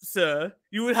 sir,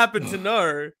 you would happen to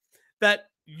know that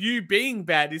you being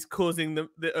bad is causing the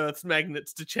Earth's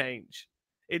magnets to change.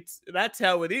 That's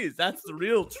how it is. That's the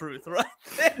real truth, right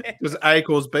there. Does A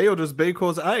cause B or does B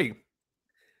cause A?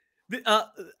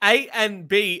 A and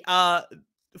B are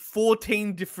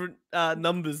 14 different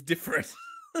numbers different.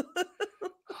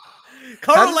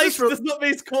 Correlation does not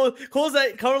mean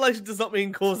correlation does not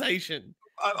mean causation.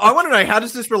 I want to know, how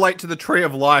does this relate to the tree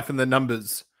of life and the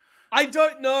numbers? I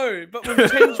don't know, but we've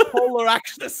changed polar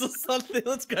axis or something.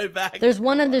 Let's go back. There's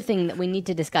one other thing that we need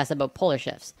to discuss about polar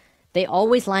shifts. They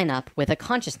always line up with a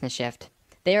consciousness shift.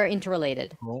 They are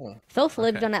interrelated. Thoth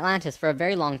lived on Atlantis for a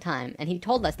very long time, and he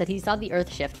told us that he saw the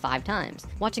Earth shift 5 times,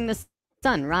 watching the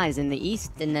sun rise in the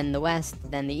east, and then the west,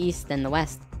 then the east, then the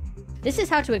west. This is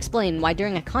how to explain why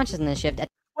during a consciousness shift...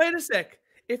 Wait a sec.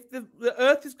 If the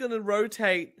Earth is going to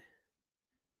rotate...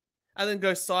 and then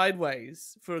go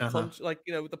sideways for a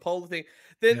with the polar thing,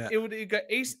 then it would go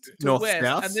east to north, west,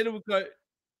 south? And then it would go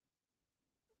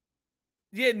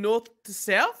north to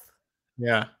south.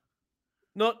 Yeah,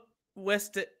 not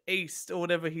west to east or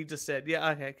whatever he just said. Yeah,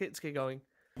 okay, let's keep going.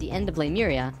 At the end of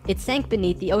Lemuria, it sank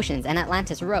beneath the oceans and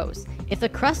Atlantis rose. If the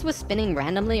crust was spinning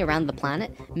randomly around the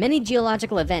planet, many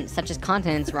geological events such as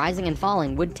continents rising and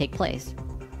falling would take place.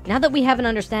 Now that we have an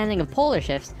understanding of polar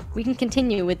shifts, we can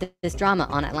continue with this drama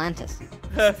on Atlantis.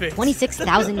 Perfect.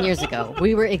 26,000 years ago,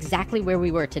 we were exactly where we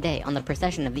were today on the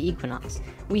precession of the equinox.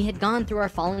 We had gone through our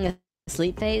falling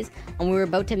asleep phase, and we were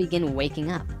about to begin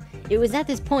waking up. It was at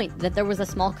this point that there was a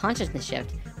small consciousness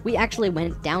shift. We actually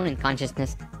went down in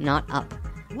consciousness, not up.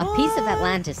 A piece of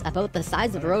Atlantis about the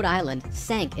size of Rhode Island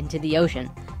sank into the ocean.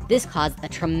 This caused a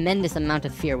tremendous amount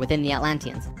of fear within the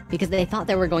Atlanteans, because they thought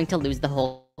they were going to lose the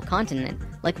whole continent,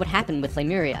 like what happened with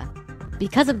Lemuria.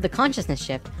 Because of the consciousness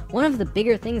shift, one of the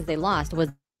bigger things they lost was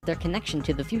their connection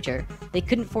to the future. They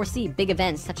couldn't foresee big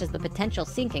events such as the potential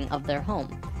sinking of their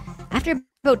home. After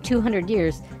about 200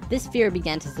 years, this fear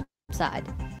began to subside.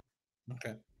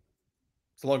 Okay.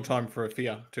 It's a long time for a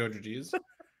fear, 200 years.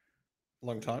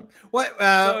 Long time. What?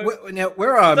 Now,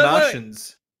 where are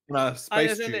Martians?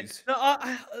 Space Jews. No,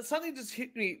 something just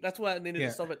hit me. That's why I needed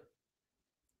to stop it.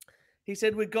 he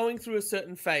said we're going through a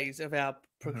certain phase of our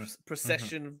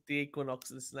procession of the equinox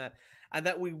and this and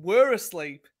that we were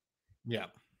asleep. Yeah.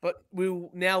 But we're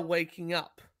now waking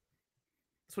up.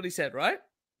 That's what he said, right?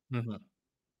 Mm-hmm.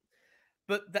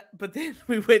 But then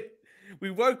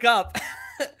we woke up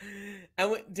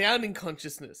and went down in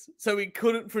consciousness, so we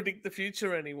couldn't predict the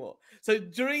future anymore. So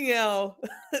during our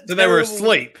so they were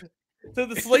asleep. So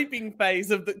the sleeping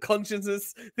phase of the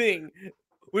consciousness thing,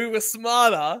 we were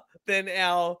smarter than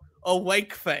our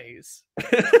awake phase.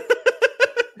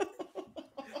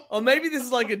 Or maybe this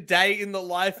is like a day in the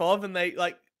life of, and they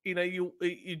like, you know,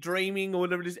 you're dreaming or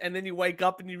whatever it is, and then you wake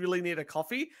up and you really need a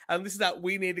coffee. And this is that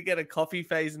we need to get a coffee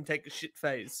phase and take a shit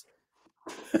phase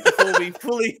before we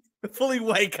fully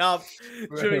wake up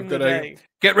during the day.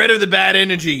 Get rid of the bad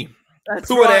energy. That's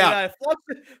Pull right, it out.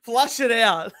 Flush it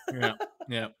out.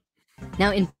 Yeah.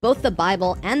 Now, in both the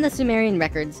Bible and the Sumerian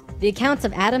records, the accounts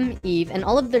of Adam, Eve, and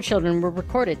all of their children were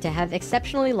recorded to have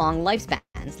exceptionally long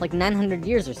lifespans, like 900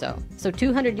 years or so. So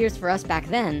 200 years for us back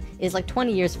then is like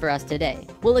 20 years for us today.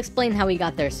 We'll explain how we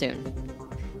got there soon.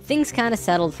 Things kinda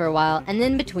settled for a while, and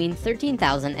then between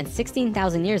 13,000 and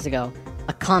 16,000 years ago,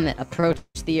 a comet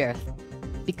approached the Earth.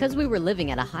 Because we were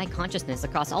living at a high consciousness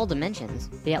across all dimensions,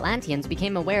 the Atlanteans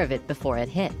became aware of it before it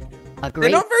hit. They're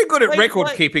not very good at record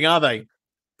keeping, are they?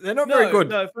 They're not very good.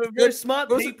 No, for very smart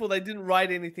people, they didn't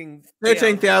write anything.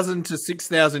 13,000 to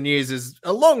 6,000 years is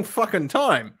a long fucking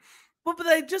time. But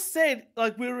they just said,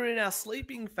 like, we were in our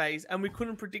sleeping phase and we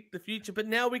couldn't predict the future, but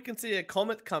now we can see a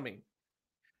comet coming.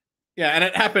 Yeah, and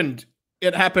it happened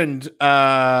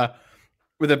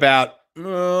with about,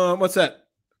 what's that,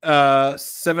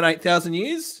 7,000-8,000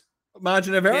 years?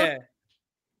 Margin of error? Yeah.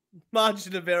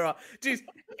 Margin of error. Jeez,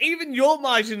 even your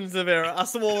margins of error are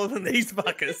smaller than these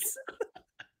fuckers.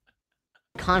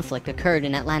 Conflict occurred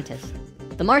in Atlantis.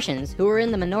 The Martians, who were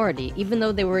in the minority even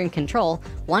though they were in control,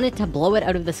 wanted to blow it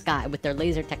out of the sky with their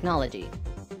laser technology.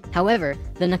 However,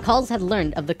 the Nacals had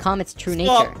learned of the comet's true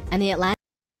nature, and the Atlantis...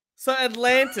 So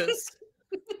Atlantis...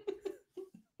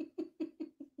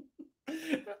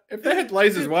 If they had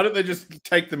lasers, why don't they just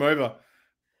take them over?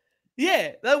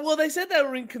 Yeah, well, they said they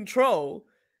were in control.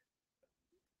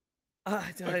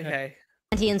 Okay.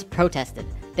 Atlanteans protested.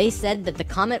 They said that the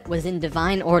comet was in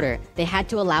divine order. They had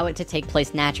to allow it to take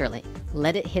place naturally.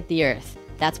 Let it hit the Earth.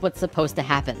 That's what's supposed to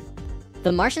happen.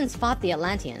 The Martians fought the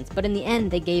Atlanteans, but in the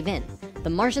end they gave in. The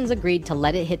Martians agreed to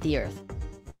let it hit the Earth.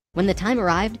 When the time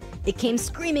arrived, it came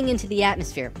screaming into the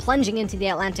atmosphere, plunging into the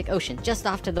Atlantic Ocean just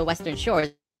off to the western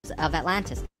shores of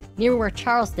Atlantis, near where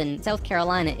Charleston, South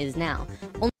Carolina is now.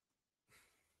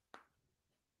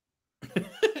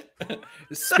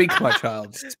 Speak, my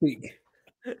child, speak.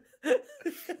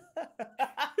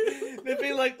 There'd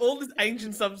be like all this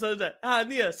ancient stuff, so that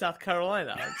near South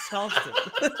Carolina, Charleston.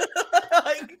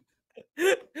 Like,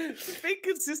 be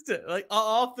consistent, like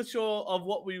off the shore of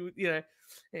what we would,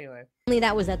 Anyway, only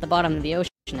that was at the bottom of the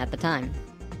ocean at the time.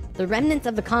 The remnants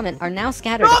of the comet are now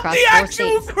scattered across 4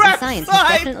 states, and science has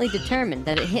definitely determined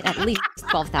that it hit at least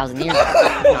 12,000 years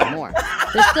ago, not more.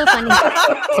 They're still finding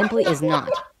simply is not.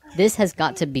 This has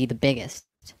got to be the biggest.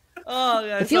 Oh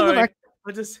yeah, the field sorry. Of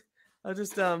I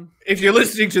just If you're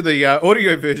listening to the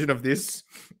audio version of this,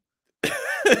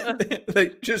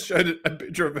 they just showed a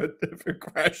picture of a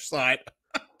crash site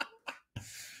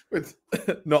with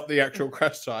not the actual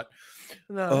crash site.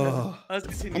 No.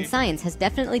 And science has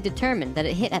definitely determined that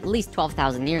it hit at least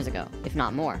 12,000 years ago, if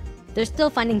not more. They're still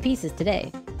finding pieces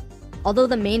today. Although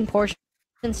the main portion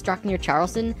struck near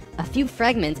Charleston, a few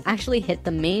fragments actually hit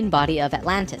the main body of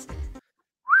Atlantis.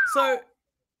 So,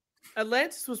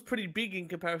 Atlantis was pretty big in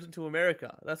comparison to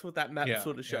America. That's what that map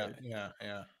sort of showed. Yeah.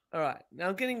 All right, now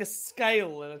I'm getting a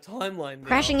scale and a timeline now.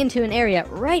 Crashing into an area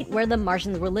right where the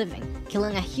Martians were living,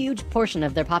 killing a huge portion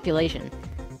of their population.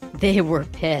 They were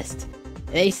pissed.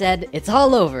 They said, it's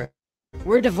all over.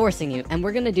 We're divorcing you, and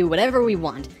we're gonna do whatever we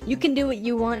want. You can do what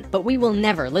you want, but we will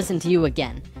never listen to you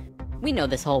again. We know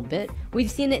this whole bit. We've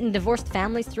seen it in divorced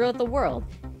families throughout the world.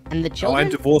 And the children?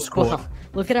 and divorce court. Well,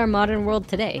 look at our modern world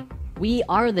today. We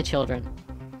are the children.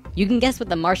 You can guess what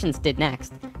the Martians did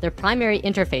next. Their primary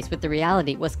interface with the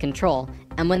reality was control,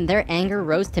 and when their anger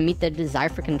rose to meet their desire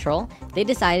for control, they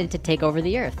decided to take over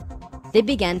the Earth. They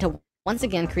began to once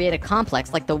again create a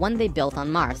complex like the one they built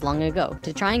on Mars long ago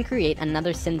to try and create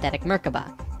another synthetic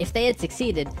Merkaba. If they had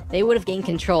succeeded, they would have gained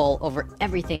control over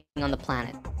everything on the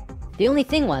planet. The only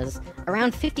thing was,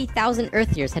 around 50,000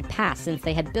 Earth years had passed since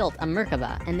they had built a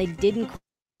Merkaba, and they didn't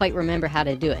quite remember how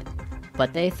to do it.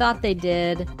 But they thought they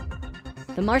did.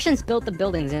 The Martians built the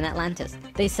buildings in Atlantis.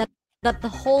 They set up the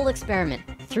whole experiment,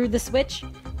 threw the switch,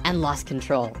 and lost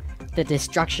control. The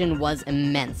destruction was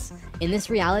immense. In this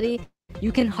reality,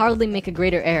 You can hardly make a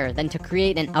greater error than to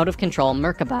create an out-of-control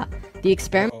Merkaba. The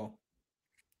experiment...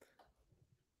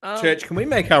 Church, can we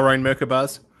make our own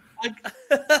Merkabas? If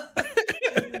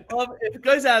it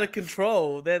goes out of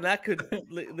control, then that could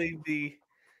leave the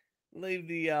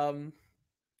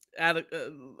out of,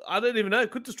 I don't even know.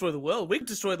 It could destroy the world. We could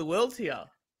destroy the world here.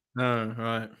 Oh,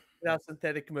 right. With our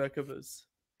synthetic Merkabas.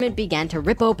 It began to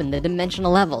rip open the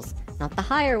dimensional levels. Not the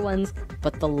higher ones,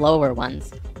 but the lower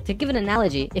ones. To give an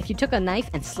analogy, if you took a knife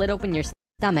and slit open your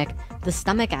stomach, the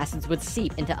stomach acids would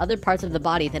seep into other parts of the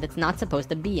body that it's not supposed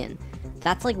to be in.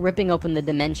 That's like ripping open the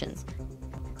dimensions.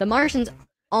 The Martians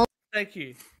all... Thank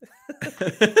you.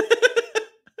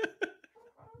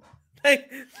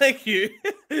 Thank you.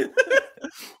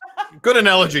 Good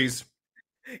analogies.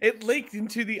 It leaked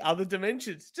into the other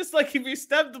dimensions, just like if you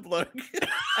stabbed the bloke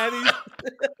and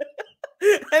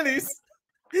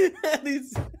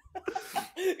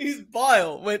his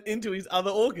bile went into his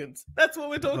other organs. That's what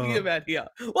we're talking about here.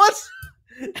 What?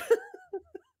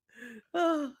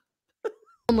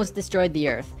 Almost destroyed the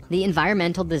Earth. The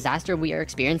environmental disaster we are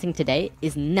experiencing today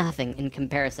is nothing in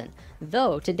comparison,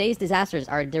 though today's disasters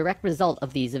are a direct result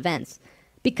of these events.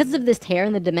 Because of this tear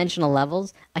in the dimensional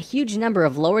levels, a huge number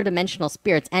of lower dimensional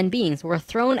spirits and beings were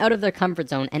thrown out of their comfort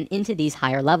zone and into these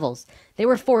higher levels. They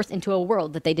were forced into a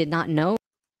world that they did not know.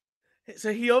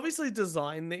 So he obviously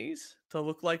designed these to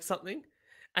look like something,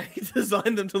 and he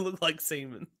designed them to look like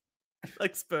semen,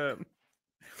 like sperm.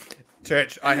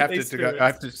 Church, I have to go.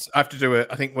 I have to do it.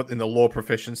 I think what in the law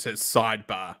profession says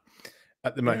sidebar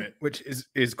at the moment, which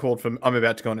is called from. I'm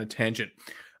about to go on a tangent.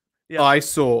 Yeah. I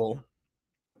saw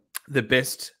the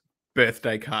best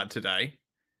birthday card today.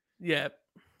 Yeah.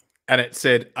 And it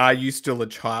said, "Are you still a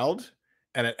child?"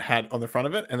 And it had on the front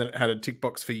of it, and then it had a tick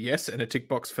box for yes and a tick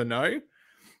box for no.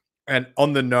 And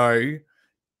on the no,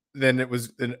 then it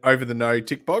was over the no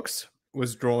tick box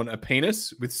was drawn a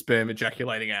penis with sperm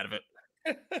ejaculating out of it.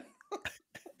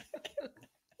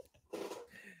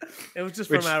 It was just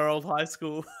from our old high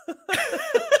school.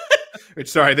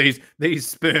 Sorry, these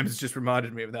sperms just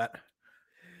reminded me of that.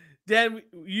 Dan,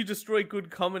 you destroy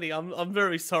good comedy. I'm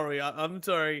very sorry. I'm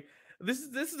sorry. This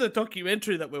is a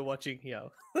documentary that we're watching here.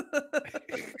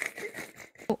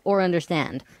 Or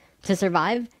understand. To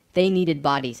survive, they needed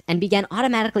bodies and began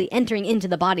automatically entering into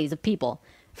the bodies of people.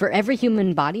 For every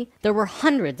human body, there were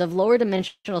hundreds of lower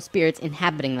dimensional spirits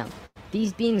inhabiting them.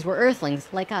 These beings were earthlings,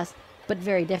 like us, but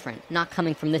very different, not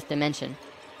coming from this dimension.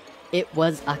 It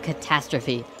was a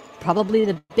catastrophe, probably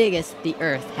the biggest the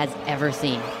Earth has ever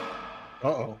seen.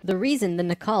 Uh-oh. The reason the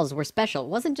Nacals were special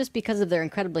wasn't just because of their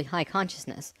incredibly high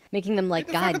consciousness, making them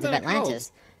like guides of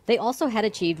Atlantis. They also had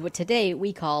achieved what today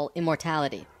we call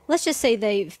immortality. Let's just say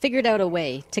they figured out a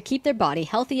way to keep their body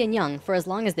healthy and young for as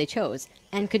long as they chose,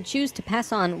 and could choose to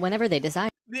pass on whenever they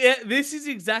desired. Yeah, this is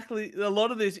exactly, a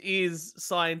lot of this is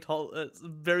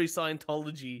very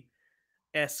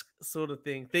Scientology-esque sort of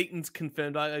thing. Thetan's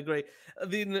confirmed, I agree.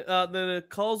 The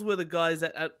Nacals were the guys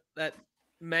that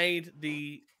made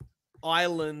the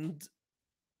island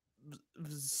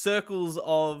circles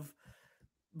of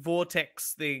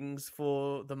vortex things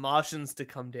for the Martians to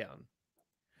come down.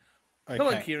 Okay. Come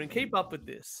on, Kieran, keep up with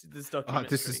this documentary.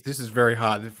 This is very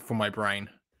hard for my brain.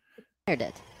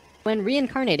 When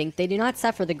reincarnating, they do not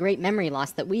suffer the great memory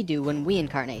loss that we do when we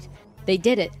incarnate. They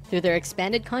did it through their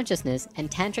expanded consciousness and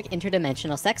tantric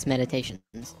interdimensional sex meditations.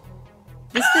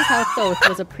 This is how Thoth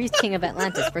was a priest king of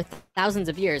Atlantis for thousands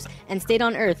of years and stayed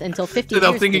on Earth until 50 years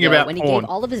ago when he gave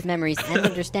all of his memories and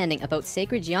understanding about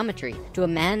sacred geometry to a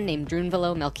man named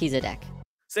Drunvalo Melchizedek.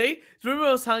 See? Remember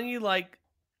I was telling you, like,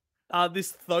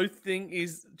 this Thoth thing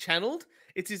is channeled?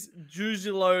 It's this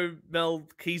Drunvalo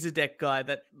Melchizedek guy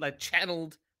that, like,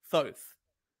 channeled Thoth.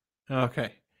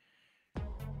 Okay.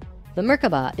 The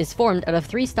Merkaba is formed out of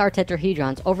 3 star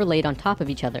tetrahedrons overlaid on top of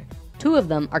each other. 2 of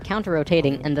them are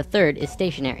counter-rotating and the third is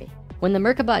stationary. When the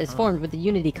Merkaba is formed with the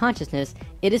unity consciousness,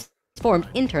 it is formed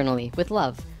internally with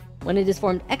love. When it is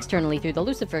formed externally through the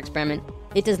Lucifer experiment,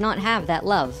 it does not have that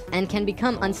love and can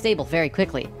become unstable very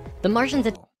quickly. The Martians...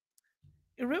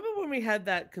 Remember when we had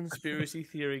that conspiracy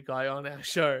theory guy on our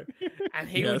show and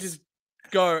he would just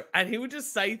go and he would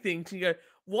just say things and you go,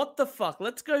 what the fuck?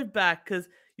 Let's go back because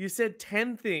you said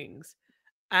 10 things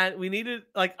and we need to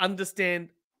like understand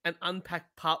and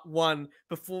unpack part 1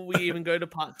 before we even go to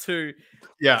part 2.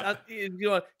 Yeah.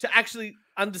 To actually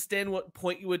understand what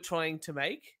point you were trying to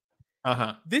make.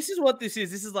 Uh-huh. This is what this is.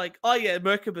 This is like, oh yeah,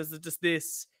 Merkabas are just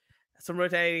this. Some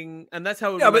rotating, and that's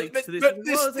how it relates to this. But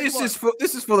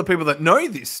this is for the people that know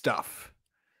this stuff.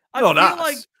 Not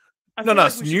us. Not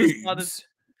us news.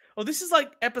 Well, this is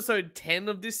like episode 10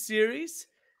 of this series.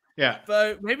 Yeah.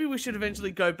 But maybe we should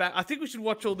eventually go back. I think we should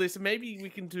watch all this, and maybe we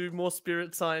can do more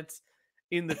spirit science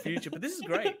in the future. But this is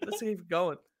great. Let's keep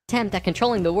going. Attempt at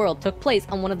controlling the world took place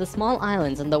on one of the small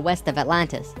islands in the west of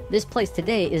Atlantis. This place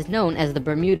today is known as the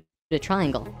Bermuda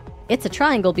Triangle. It's a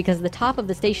triangle because the top of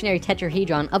the stationary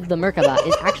tetrahedron of the Merkaba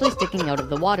is actually sticking out of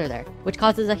the water there, which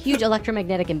causes a huge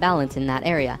electromagnetic imbalance in that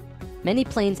area. Many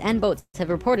planes and boats have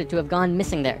reported to have gone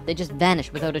missing there. They just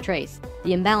vanished without a trace.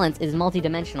 The imbalance is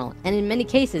multidimensional, and in many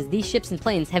cases, these ships and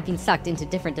planes have been sucked into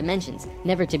different dimensions,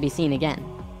 never to be seen again.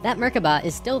 That Merkaba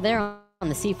is still there on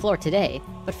the seafloor today,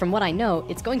 but from what I know,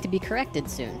 it's going to be corrected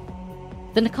soon.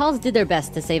 The Nicals did their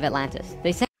best to save Atlantis.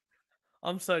 They sent...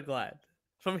 I'm so glad.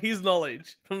 From his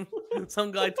knowledge, from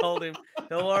some guy told him,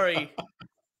 don't worry,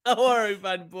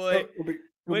 bad boy.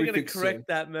 We're going to correct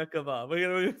that Merkaba. We're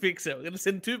going to fix it. We're going to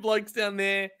send 2 blokes down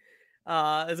there.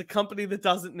 There's a company that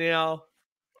does it now.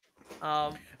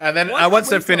 And then once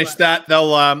they've finished that,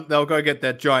 they'll go get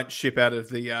that giant ship out of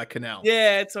the canal.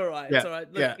 Yeah, it's all right. Yeah. It's all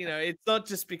right. Look, it's not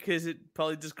just because it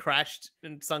probably just crashed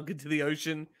and sunk into the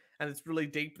ocean and it's really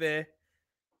deep there.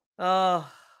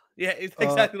 Yeah, it's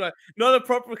exactly right. Not a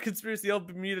proper conspiracy. The old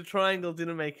Bermuda Triangle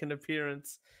didn't make an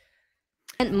appearance.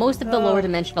 Sent most of the lower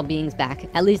dimensional beings back,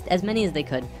 at least as many as they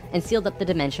could, and sealed up the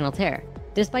dimensional tear.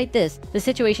 Despite this, the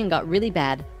situation got really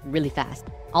bad, really fast.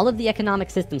 All of the economic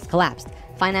systems collapsed.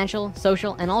 Financial,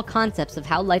 social, and all concepts of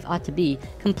how life ought to be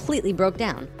completely broke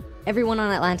down. Everyone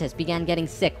on Atlantis began getting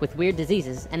sick with weird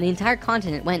diseases, and the entire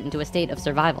continent went into a state of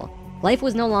survival. Life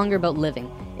was no longer about living.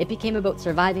 It became about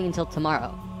surviving until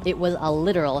tomorrow. It was a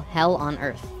literal hell on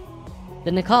Earth.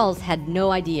 The Nicals had no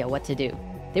idea what to do.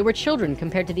 They were children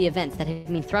compared to the events that had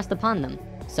been thrust upon them.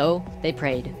 So, they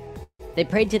prayed. They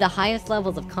prayed to the highest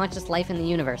levels of conscious life in the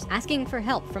universe, asking for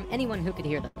help from anyone who could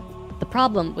hear them. The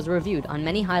problem was reviewed on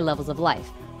many high levels of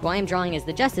life, who I am drawing as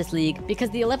the Justice League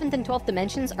because the 11th and 12th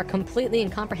dimensions are completely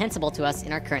incomprehensible to us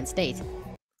in our current state.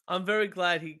 I'm very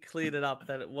glad he cleared it up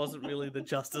that it wasn't really the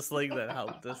Justice League that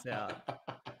helped us out.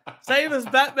 Save us,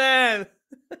 Batman!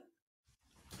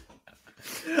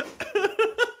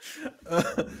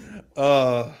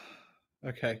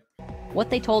 Okay. What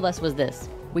they told us was this: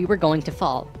 we were going to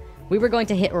fall. We were going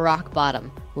to hit rock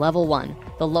bottom, level 1,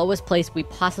 the lowest place we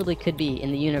possibly could be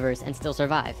in the universe and still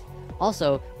survive.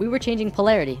 Also, we were changing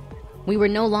polarity. We were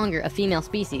no longer a female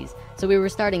species, so we were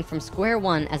starting from square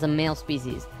one as a male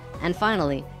species. And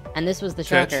finally, and this was the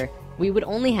shocker, we would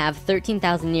only have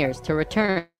 13,000 years to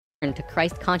return to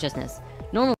Christ consciousness.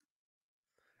 Normally,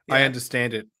 I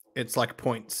understand it. It's like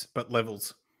points, but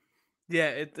levels.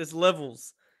 Yeah, there's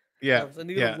levels. Yeah. And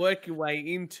you got to work your way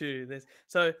into this.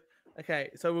 So, okay,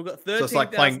 so we've got 13,000 it's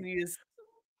like playing years.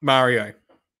 Mario.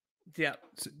 Yeah.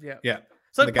 So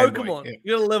So Pokemon,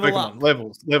 you got to level up.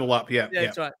 Level up. Yeah.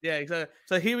 That's right. Yeah.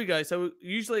 So here we go. So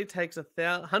usually it takes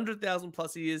 100,000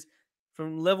 plus years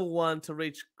from level 1 to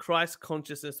reach Christ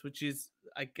consciousness, which is,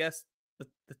 I guess, the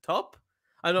top.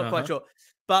 I'm not quite sure,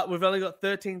 but we've only got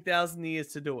 13,000 years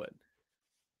to do it.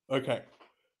 Okay.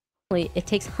 it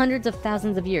takes hundreds of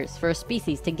thousands of years for a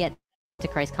species to get to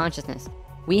Christ consciousness.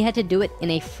 We had to do it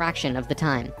in a fraction of the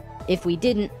time. If we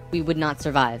didn't, we would not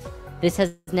survive. This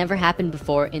has never happened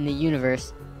before in the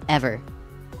universe, ever.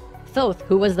 Thoth,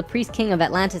 who was the priest king of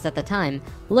Atlantis at the time,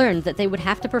 learned that they would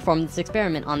have to perform this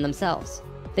experiment on themselves.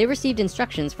 They received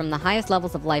instructions from the highest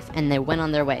levels of life and they went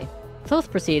on their way.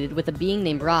 Thoth proceeded with a being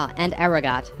named Ra and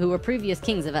Aragat, who were previous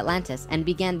kings of Atlantis, and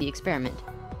began the experiment.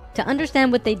 To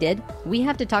understand what they did, we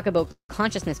have to talk about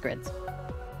consciousness grids.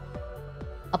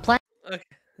 A planet. Okay.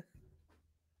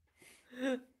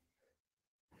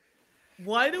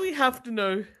 Why do we have to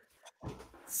know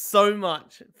so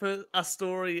much for a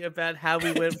story about how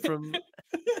we went from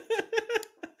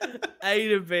A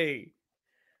to B?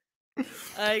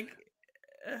 Like,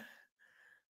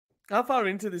 how far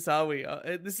into this are we?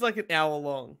 This is like an hour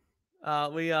long.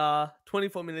 We are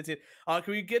 24 minutes in. Can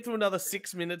we get through another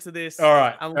 6 minutes of this? All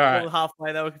right. And All we're right.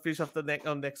 halfway. Then we can finish off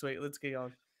next week. Let's get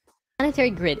on.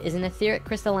 Planetary grid is an etheric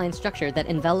crystalline structure that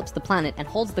envelops the planet and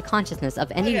holds the consciousness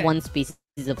of any one species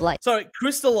of life. Sorry,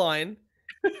 crystalline.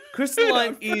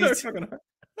 Crystalline is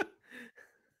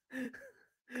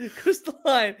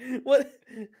crystalline. What?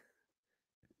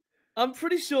 I'm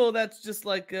pretty sure that's just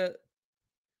like a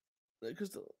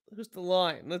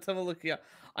crystalline. Let's have a look here.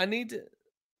 I need to.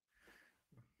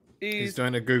 He's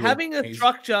doing a Google. Having a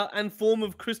structure and form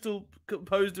of crystal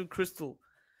composed of crystal.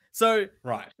 So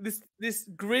right, this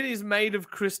grid is made of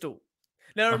crystal.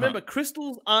 Now remember,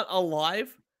 crystals aren't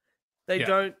alive. They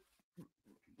don't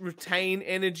retain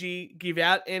energy, give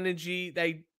out energy.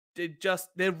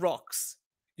 They're rocks.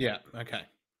 Yeah. Okay.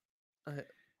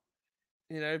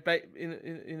 In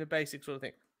a basic sort of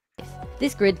thing.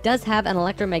 This grid does have an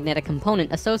electromagnetic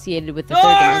component associated with the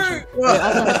third dimension, but it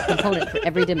also has a component for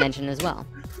every dimension as well.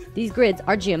 These grids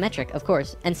are geometric, of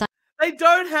course, and they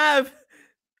don't have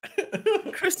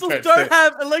crystals. Don't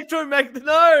have electromagnet.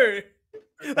 No,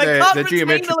 they can't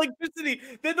retain electricity.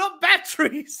 They're not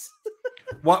batteries.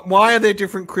 Why are there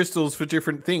different crystals for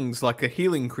different things, like a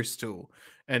healing crystal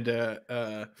and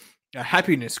a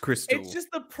happiness crystal? It's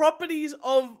just the properties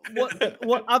of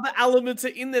what other elements are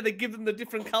in there that give them the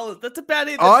different colors. That's about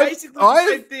it. They're basically the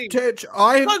same thing. Turch,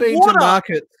 I have been to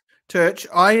markets. Turch,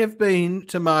 I have been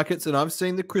to markets and I've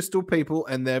seen the crystal people,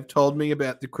 and they've told me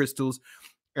about the crystals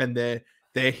and their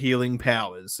healing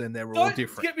powers, and they're all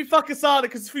different. Get me fucking started,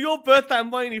 because for your birthday I'm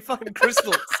buying you fucking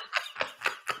crystals.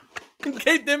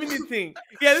 Keep them in your thing.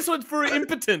 Yeah, this one's for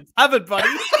impotence. Have it, buddy.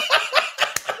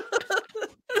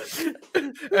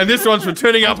 And this one's for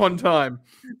turning up on time.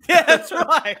 Yeah, that's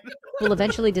right. We'll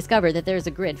eventually discover that there is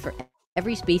a grid for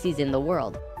every species in the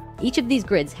world. Each of these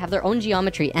grids have their own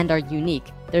geometry and are unique.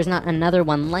 There's not another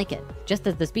one like it, just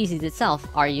as the species itself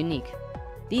are unique.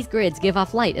 These grids give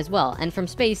off light as well, and from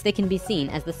space they can be seen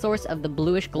as the source of the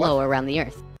bluish glow around the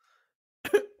Earth.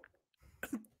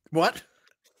 What?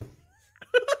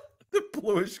 The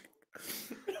bluish...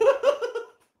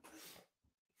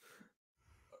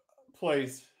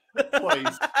 Please.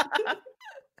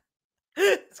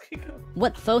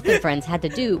 What Thoth and friends had to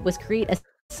do was create a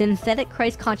synthetic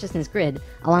Christ consciousness grid,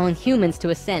 allowing humans to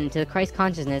ascend to the Christ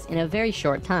consciousness in a very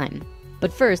short time.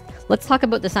 But first, let's talk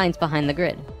about the science behind the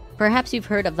grid. Perhaps you've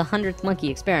heard of the 100th monkey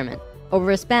experiment.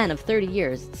 Over a span of 30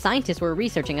 years, scientists were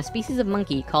researching a species of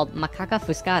monkey called Macaca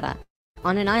fuscata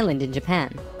on an island in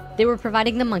Japan. They were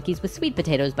providing the monkeys with sweet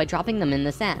potatoes by dropping them in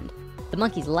the sand. The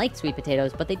monkeys liked sweet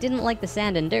potatoes, but they didn't like the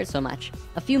sand and dirt so much.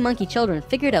 A few monkey children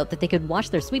figured out that they could wash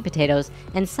their sweet potatoes,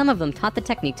 and some of them taught the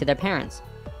technique to their parents.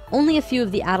 Only a few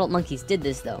of the adult monkeys did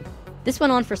this though. This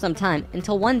went on for some time,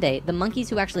 until one day, the monkeys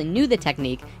who actually knew the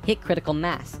technique hit critical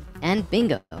mass. And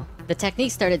bingo! The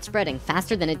technique started spreading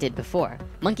faster than it did before.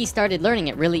 Monkeys started learning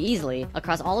it really easily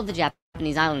across all of the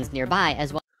Japanese islands nearby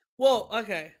as well. Well,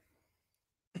 okay.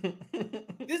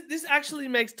 This actually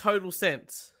makes total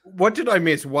sense. What did I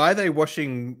miss? Why are they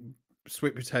washing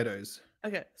sweet potatoes?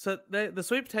 Okay, so the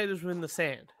sweet potatoes were in the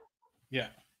sand. Yeah.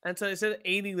 And so instead of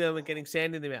eating them and getting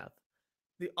sand in their mouth,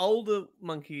 the older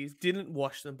monkeys didn't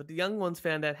wash them, but the young ones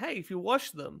found out, hey, if you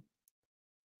wash them,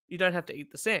 you don't have to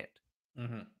eat the sand.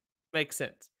 Mm-hmm. Makes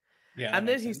sense. Yeah. And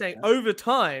then he's saying, over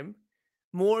time,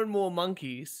 more and more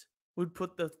monkeys would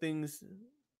put the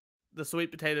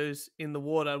sweet potatoes in the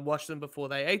water and wash them before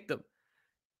they ate them.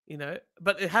 You know,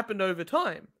 but it happened over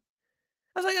time.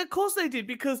 I was like, of course they did,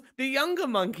 because the younger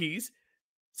monkeys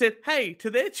said, hey, to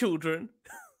their children,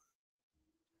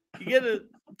 you get a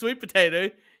sweet potato,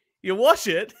 you wash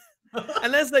it,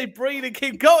 and as they breed and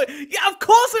keep going, yeah, of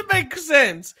course it makes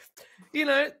sense. You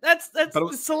know, that's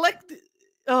select.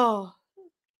 Oh,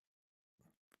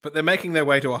 but they're making their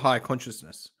way to a higher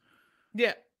consciousness.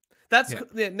 Yeah. That's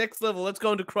next level. Let's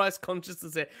go into Christ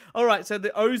consciousness there. All right, so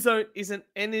the ozone is an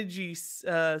energy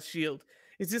shield.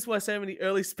 Is this why so many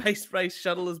early space race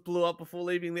shuttlers blew up before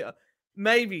leaving the...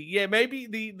 Maybe, yeah, maybe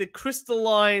the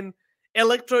crystalline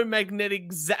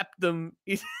electromagnetic zapped them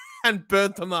and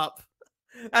burnt them up.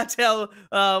 That's how,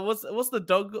 what's the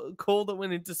dog called that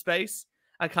went into space?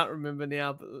 I can't remember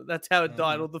now, but that's how it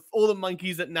died. All the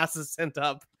monkeys that NASA sent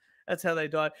up. That's how they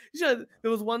died. You know,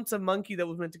 there was once a monkey that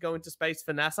was meant to go into space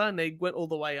for NASA, and they went all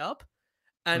the way up,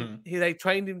 and they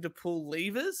trained him to pull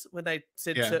levers when they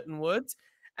said certain words,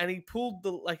 and he pulled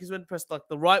he's meant to press like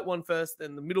the right one first,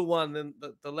 then the middle one, then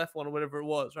the left one, or whatever it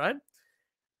was, right?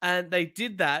 And they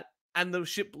did that, and the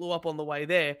ship blew up on the way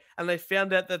there, and they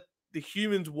found out that the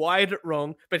humans wired it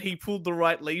wrong, but he pulled the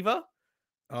right lever.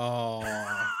 Oh.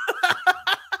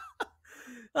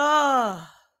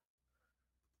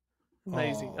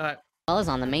 Amazing. All right. As well as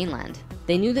on the mainland.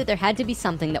 They knew that there had to be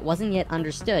something that wasn't yet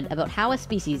understood about how a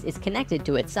species is connected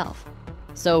to itself.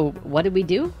 So what did we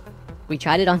do? We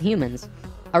tried it on humans.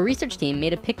 Our research team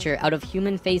made a picture out of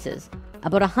human faces.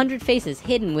 About 100 faces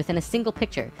hidden within a single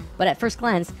picture, but at first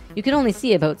glance, you could only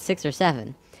see about 6 or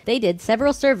 7. They did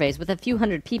several surveys with a few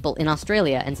hundred people in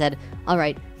Australia and said,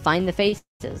 alright, find the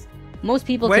faces. Most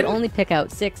people could only pick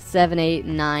out 6, 7, 8,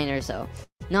 9 or so.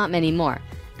 Not many more.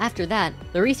 After that,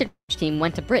 the research team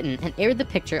went to Britain and aired the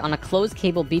picture on a closed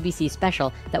cable BBC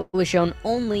special that was shown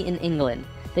only in England.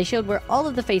 They showed where all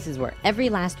of the faces were, every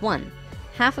last one.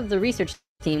 Half of the research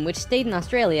team, which stayed in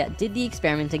Australia, did the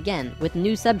experiment again with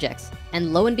new subjects.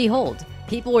 And lo and behold,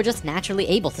 people were just naturally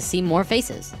able to see more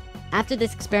faces. After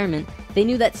this experiment, they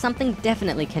knew that something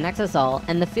definitely connects us all,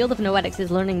 and the field of noetics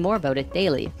is learning more about it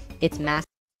daily. It's mass.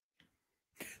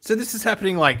 So this is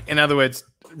happening, like, in other words,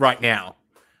 right now.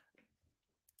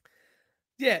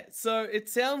 Yeah, so it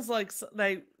sounds like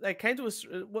they came to us.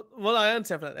 What I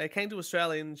understand from that, they came to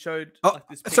Australia and showed like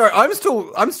this. Picture. Sorry,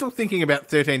 I'm still thinking about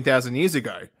 13,000 years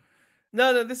ago.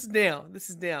 No, this is now. This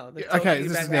is now. Okay,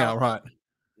 this is now, right?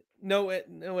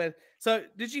 Nowhere. So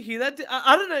did you hear that?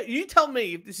 I don't know. You tell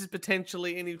me if this is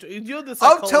potentially any. You're the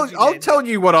I'll tell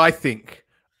you what I think,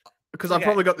 because I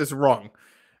probably got this wrong,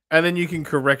 and then you can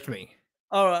correct me.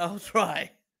 All right, I'll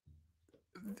try.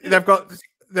 They've got.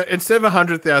 Instead of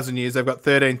 100,000 years, they've got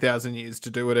 13,000 years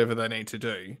to do whatever they need to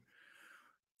do.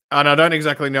 And I don't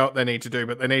exactly know what they need to do,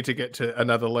 but they need to get to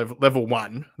another level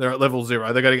 1. They're at level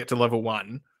 0. They've got to get to level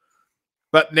 1.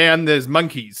 But now there's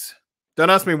monkeys. Don't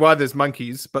ask me why there's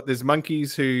monkeys, but there's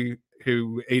monkeys who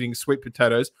eating sweet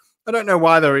potatoes. I don't know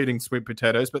why they're eating sweet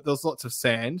potatoes, but there's lots of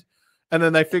sand. And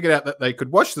then they figured out that they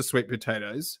could wash the sweet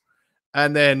potatoes.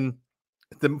 And then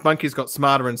the monkeys got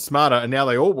smarter and smarter, and now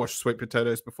they all wash sweet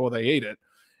potatoes before they eat it.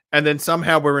 And then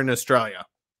somehow we're in Australia.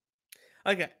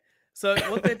 Okay. So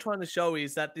what they're trying to show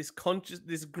is that this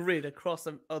grid across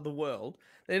the world,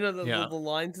 the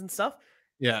lines and stuff.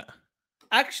 Yeah.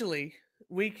 Actually,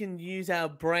 we can use our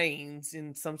brains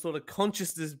in some sort of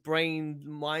consciousness brain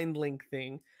mind link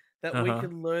thing that we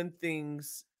can learn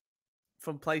things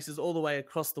from places all the way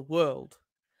across the world.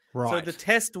 Right. So the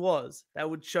test was that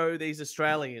would show these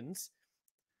Australians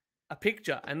a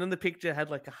picture, and then the picture had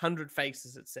like 100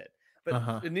 faces, it said.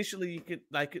 But initially,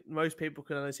 most people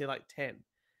could only see like 10.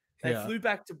 They flew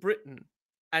back to Britain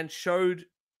and showed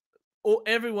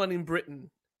everyone in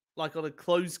Britain, like on a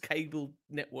closed cable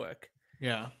network,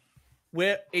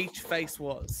 where each face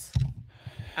was.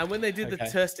 And when they did the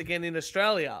test again in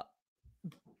Australia,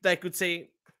 they could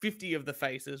see 50 of the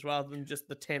faces rather than just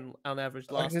the 10 on average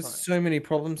last time. There's so many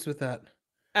problems with that.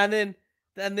 And then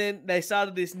they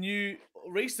started this new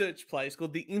research place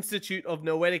called the Institute of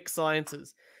Noetic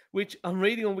Sciences, which I'm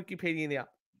reading on Wikipedia now.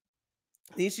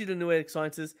 The Institute of Noetic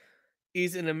Sciences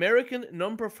is an American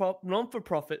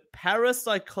non-for-profit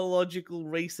parapsychological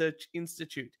research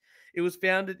institute. It was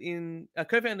co-founded in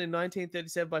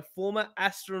 1937 by former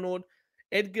astronaut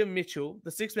Edgar Mitchell,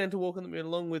 the sixth man to walk on the moon,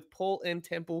 along with Paul M.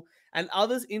 Temple and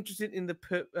others interested in the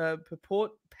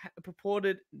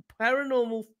purported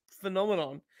paranormal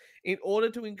phenomenon, in order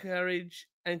to encourage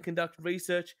and conduct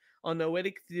research on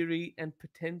noetic theory and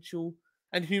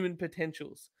human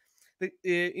potentials. The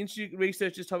institute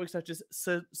researches topics such as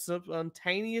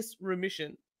spontaneous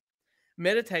remission,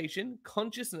 meditation,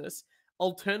 consciousness,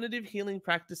 alternative healing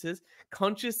practices,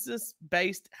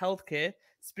 consciousness-based healthcare,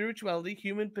 spirituality,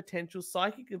 human potential,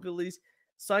 psychic abilities,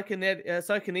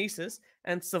 psychokinesis,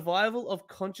 and survival of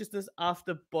consciousness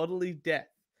after bodily death.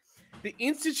 The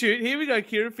Institute, here we go,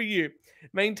 Kieran, for you,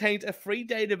 maintains a free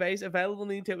database available on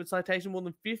the internet with citation more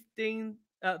than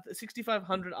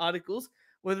 6,500 articles,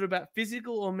 whether about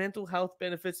physical or mental health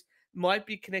benefits might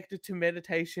be connected to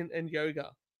meditation and yoga.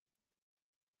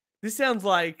 This sounds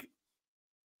like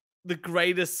the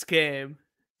greatest scam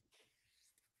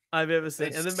I've ever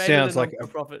seen. And then maybe sounds like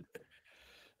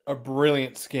a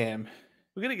brilliant scam.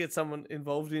 We're gonna get someone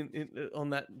involved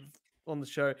on the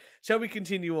show. Shall we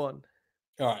continue on?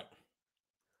 All right.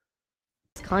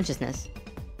 Consciousness.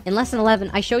 In Lesson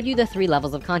 11, I showed you the 3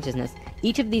 levels of consciousness.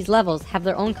 Each of these levels have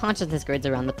their own consciousness grids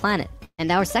around the planet.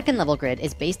 And our second level grid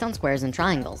is based on squares and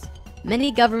triangles.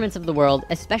 Many governments of the world,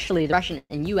 especially the Russian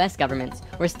and US governments,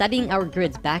 were studying our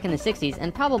grids back in the 60s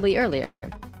and probably earlier.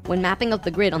 When mapping out the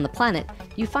grid on the planet,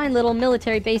 you find little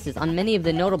military bases on many of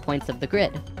the nodal points of the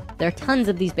grid. There are tons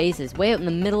of these bases way out in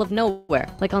the middle of nowhere,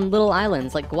 like on little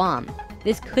islands like Guam.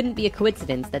 This couldn't be a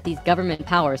coincidence that these government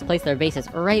powers placed their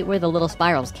bases right where the little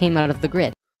spirals came out of the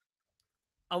grid.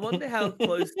 I wonder how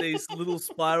close these little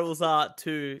spirals are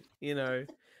to,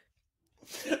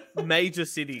 major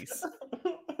cities.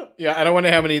 Yeah, I don't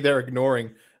wonder how many they're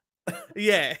ignoring.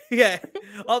 Yeah.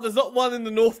 Oh, there's not one in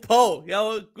the North Pole. Yeah,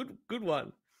 well, good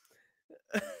one.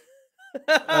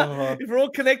 If we're all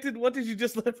connected, what did you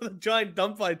just learn from the giant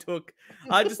dump I took?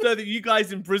 I just know that you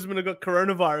guys in Brisbane have got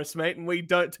coronavirus, mate, and we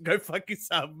don't. Go fuck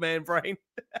yourself, man, brain.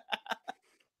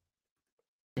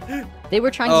 They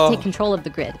were trying to take control of the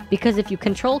grid, because if you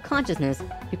control consciousness,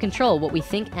 you control what we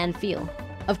think and feel.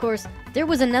 Of course, there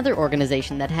was another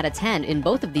organization that had its hand in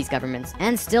both of these governments,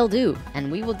 and still do,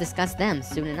 and we will discuss them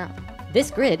soon enough. This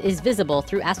grid is visible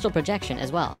through astral projection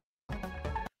as well.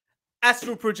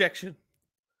 Astral projection.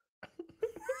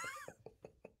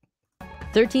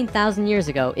 13,000 years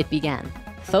ago, it began.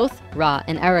 Thoth, Ra,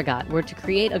 and Aragat were to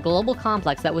create a global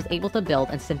complex that was able to build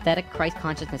a synthetic Christ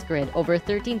consciousness grid over a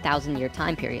 13,000 year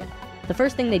time period. The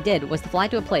first thing they did was to fly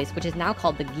to a place which is now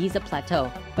called the Giza Plateau,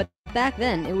 but Back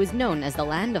then, it was known as the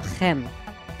land of Chem.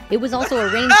 It was also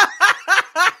arranged...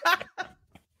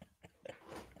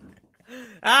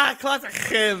 Classic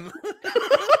him.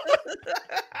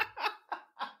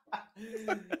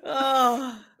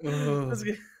 That's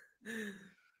good.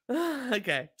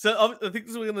 Okay, so I think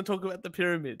we're going to talk about the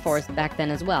pyramids. Forest back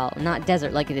then as well, not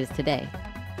desert like it is today.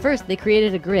 First, they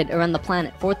created a grid around the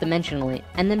planet fourth dimensionally,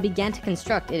 and then began to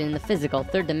construct it in the physical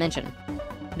third dimension.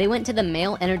 They went to the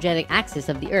male energetic axis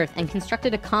of the Earth and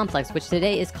constructed a complex which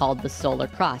today is called the Solar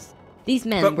Cross. These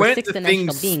men were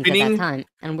sixth-dimensional beings at that time,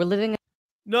 and were living...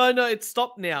 No, it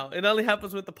stopped now. It only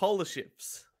happens with the polar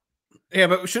shifts. Yeah,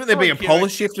 but shouldn't there be a polar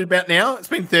shift about now? It's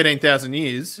been 13,000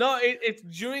 years. No, it's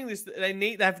during this.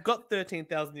 They've got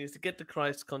 13,000 years to get to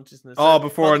Christ consciousness. Oh,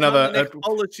 before another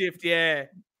polar shift, yeah.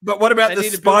 But what about the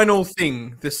spinal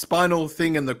thing? The spinal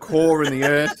thing and the core in the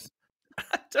Earth?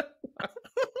 I don't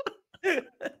know.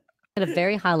 At a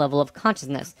very high level of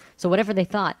consciousness, so whatever they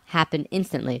thought happened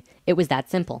instantly. It was that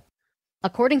simple.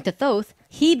 According to Thoth,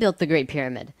 he built the Great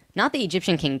Pyramid, not the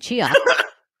Egyptian king Cheops.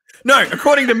 No,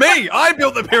 according to me, I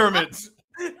built the pyramids.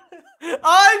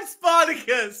 I'm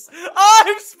Spartacus.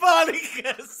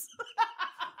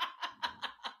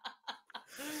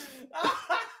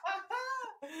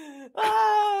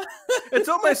 It's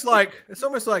almost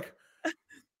like,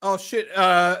 oh shit!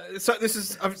 So this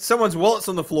is someone's wallet's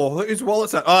on the floor. Whose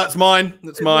wallet's that? Oh, it's mine.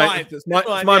 It's mine. It's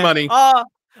my money.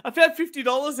 I found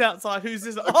 $50 outside. Who's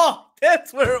this? Oh,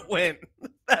 that's where it went.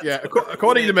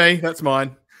 According to me, that's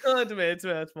mine.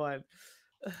 It's mine.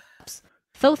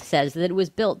 Thoth says that it was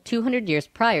built 200 years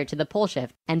prior to the pole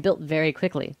shift and built very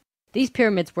quickly. These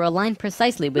pyramids were aligned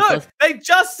precisely with both... They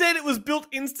just said it was built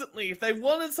instantly. If they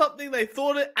wanted something, they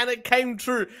thought it and it came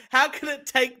true. How can it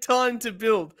take time to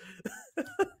build?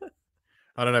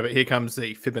 I don't know, but here comes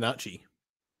the Fibonacci.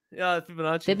 Yeah,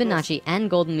 Fibonacci and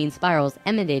golden mean spirals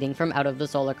emanating from out of the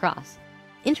Solar Cross.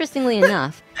 Interestingly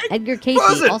enough, Edgar Cayce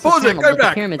also channeled that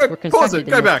the pyramids were constructed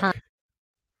in this time.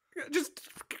 Just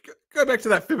go back to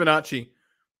that Fibonacci.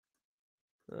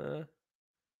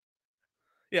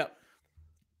 Yeah.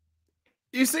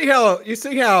 You see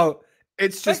how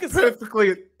it's just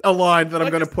perfectly aligned that I'm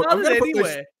going to put. I'm going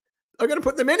to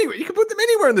put them anywhere. You can put them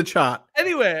anywhere in the chart.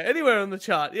 Anywhere on the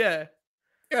chart. Yeah.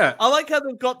 Yeah. I like how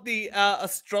they've got the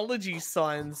astrology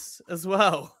signs as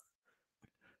well.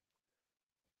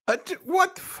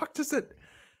 What the fuck does it?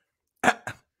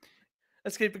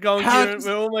 Let's keep it going, Kieran.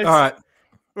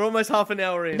 We're almost half an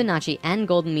hour in. Fibonacci and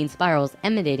golden mean spirals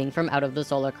emanating from out of the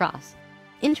Solar Cross.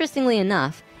 Interestingly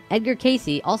enough, Edgar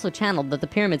Cayce also channeled that the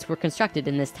pyramids were constructed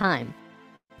in this time.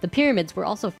 The pyramids were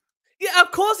also... Yeah,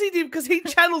 of course he did, because he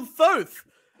channeled Thoth.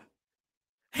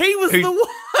 He was the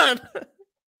one.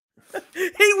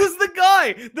 He was the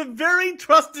guy, the very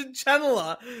trusted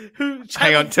channeler who...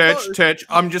 Hang on, Turch.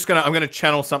 I'm gonna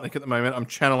channel something at the moment. I'm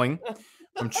channeling.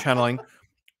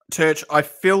 Turch, I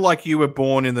feel like you were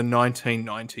born in the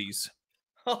 1990s.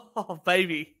 Oh,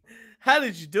 baby. How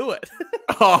did you do it?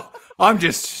 I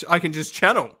can just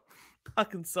channel.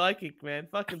 Fucking psychic, man.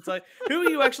 Fucking psychic. Who are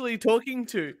you actually talking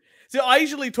to? So I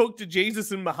usually talk to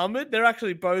Jesus and Muhammad. They're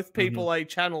actually both people I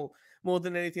channel more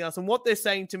than anything else. And what they're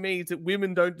saying to me is that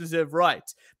women don't deserve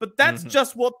rights. But that's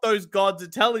just what those gods are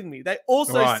telling me. They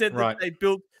also said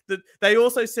that they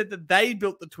also said that they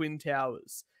built the Twin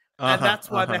Towers. And that's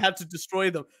why they had to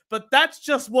destroy them. But that's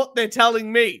just what they're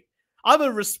telling me. I'm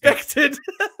a respected,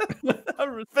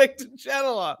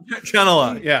 channeler.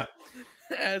 Channeler, yeah.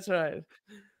 That's right.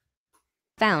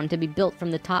 Found to be built from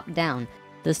the top down.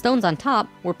 The stones on top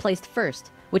were placed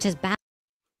first, which has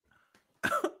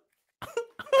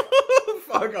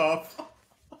Fuck off.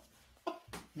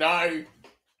 No.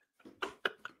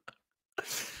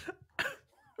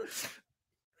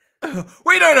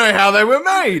 We don't know how they were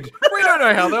made.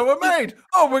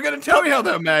 Oh, we're going to tell you how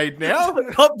they're made now.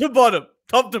 Top to bottom.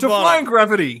 Defying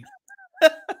gravity.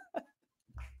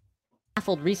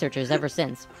 Baffled researchers ever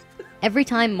since. Every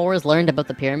time more is learned about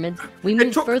the pyramids, we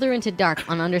move further into dark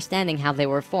on understanding how they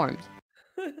were formed.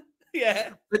 Yeah.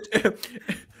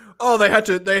 Oh, they had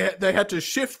to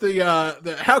shift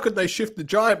the how could they shift the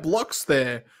giant blocks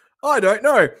there? I don't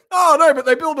know. Oh no, but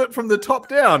they built it from the top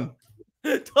down.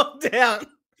 Top down.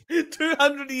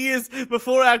 200 years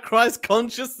before our Christ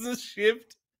consciousness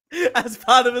shift as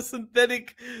part of a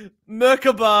synthetic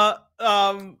Merkaba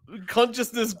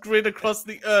consciousness grid across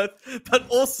the earth. But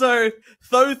also,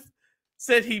 Thoth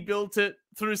said he built it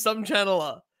through some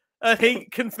channeler. The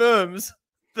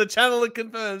channeler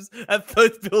confirms that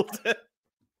Thoth built it.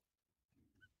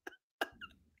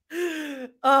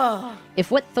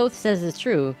 If what Thoth says is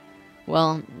true,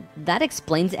 well, that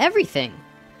explains everything.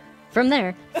 From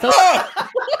there, Thoth...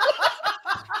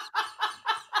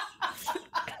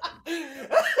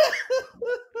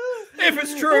 if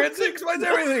it's true, it explains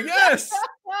everything. Yes.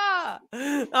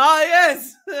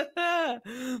 Yes.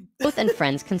 Booth and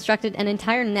friends constructed an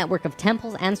entire network of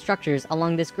temples and structures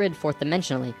along this grid fourth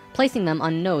dimensionally, placing them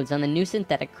on nodes on the new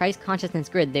synthetic Christ consciousness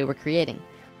grid they were creating.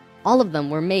 All of them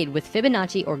were made with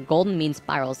Fibonacci or golden mean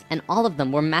spirals, and all of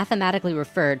them were mathematically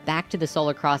referred back to the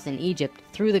solar cross in Egypt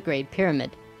through the Great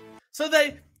Pyramid. So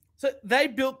they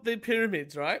built the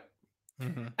pyramids, right?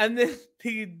 Mm-hmm. And then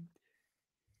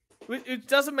it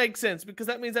doesn't make sense, because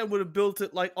that means they would have built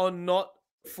it like on not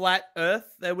flat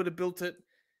Earth. They would have built it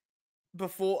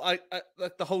before like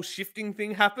the whole shifting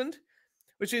thing happened,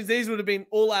 which is these would have been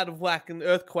all out of whack and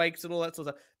earthquakes and all that sort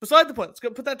of stuff. Beside the point, let's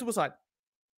go put that to the side.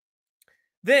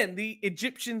 Then the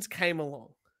Egyptians came along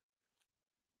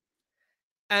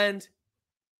and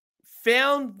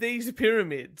found these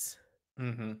pyramids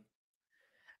and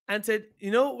said,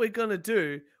 you know what we're going to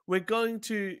do? We're going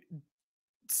to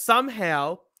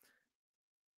somehow...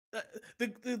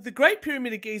 The Great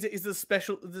Pyramid of Giza is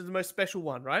the most special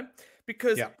one, right?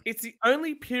 Because it's the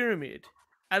only pyramid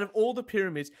out of all the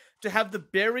pyramids to have the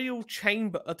burial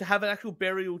chamber, to have an actual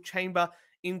burial chamber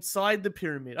inside the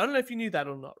pyramid. I don't know if you knew that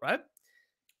or not, right?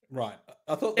 Right.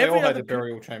 I thought they all had a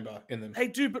burial chamber in them. They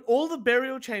do, but all the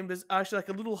burial chambers are actually like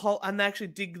a little hole, and they actually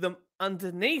dig them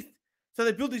underneath. So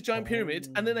they build these giant pyramids,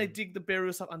 and then they dig the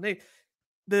burial stuff underneath.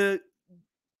 The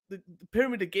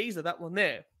Pyramid of Giza, that one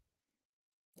there,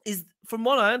 is, from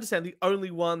what I understand, the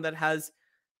only one that has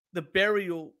the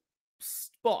burial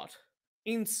spot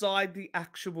inside the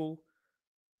actual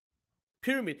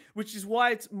pyramid, which is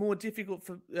why it's more difficult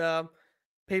for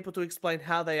people to explain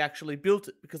how they actually built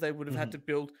it, because they would have had to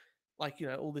build, like, you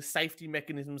know, all the safety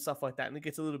mechanisms and stuff like that, and it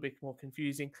gets a little bit more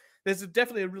confusing. There's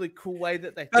definitely a really cool way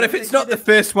that they... But if it's not the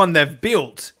first one they've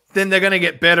built, then they're going to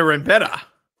get better and better.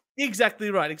 Exactly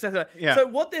right, exactly right. Yeah. So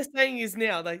what they're saying is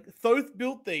now, like, Thoth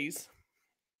built these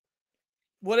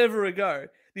whatever ago.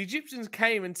 The Egyptians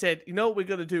came and said, you know what we're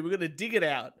going to do? We're going to dig it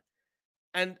out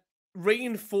and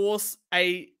reinforce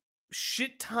a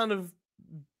shit ton of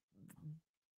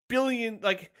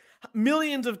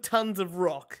millions of tons of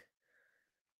rock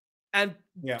and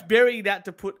bury that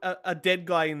to put a dead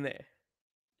guy in there.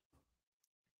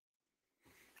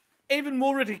 Even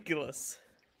more ridiculous.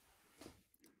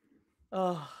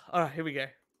 Oh, all right, here we go.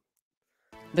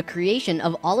 The creation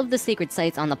of all of the sacred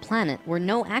sites on the planet were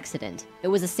no accident. It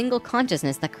was a single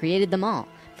consciousness that created them all,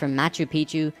 from Machu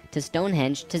Picchu to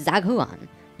Stonehenge to Zaghuan.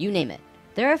 You name it.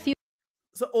 There are a few...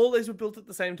 So all these were built at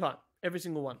the same time. Every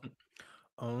single one.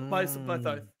 By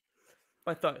Thoth.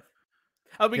 By Thoth.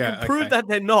 We can prove that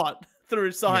they're not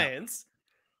through science.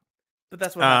 But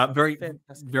that's what very,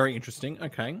 very interesting.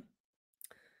 Okay.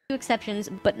 Few exceptions,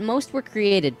 but most were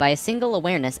created by a single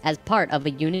awareness as part of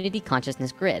a unity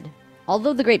consciousness grid.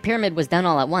 Although the Great Pyramid was done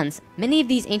all at once, many of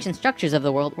these ancient structures of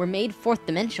the world were made fourth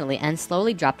dimensionally and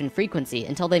slowly dropped in frequency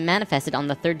until they manifested on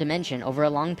the third dimension over a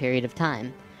long period of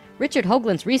time. Richard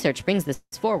Hoagland's research brings this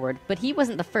forward, but he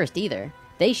wasn't the first either.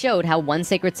 They showed how one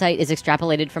sacred site is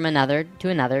extrapolated from another to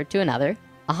another to another.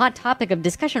 A hot topic of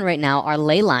discussion right now are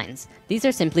ley lines. These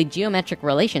are simply geometric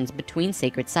relations between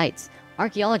sacred sites.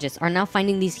 Archaeologists are now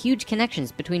finding these huge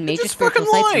connections between major spiritual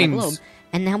sites in the globe,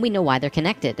 and now we know why they're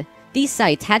connected. These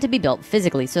sites had to be built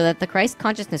physically so that the Christ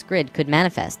consciousness grid could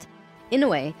manifest. In a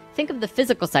way, think of the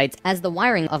physical sites as the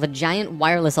wiring of a giant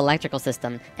wireless electrical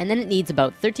system, and then it needs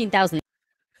about 13,000...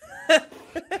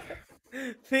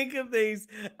 Think of these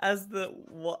as the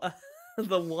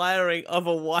wiring of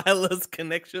a wireless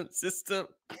connection system.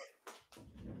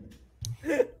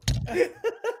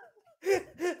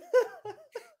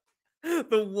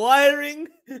 The wiring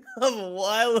of a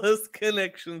wireless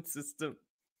connection system.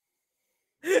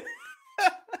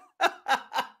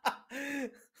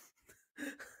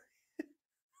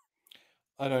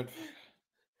 I don't...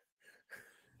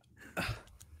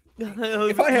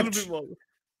 If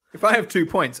I have 2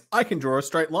 points, I can draw a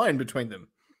straight line between them.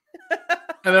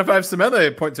 And if I have some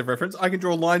other points of reference, I can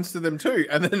draw lines to them too.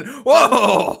 And then,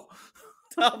 whoa!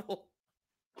 Double.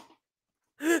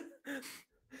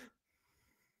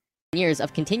 Years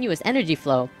of continuous energy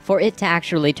flow for it to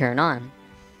actually turn on.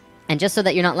 And just so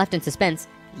that you're not left in suspense,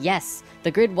 yes,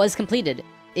 the grid was completed.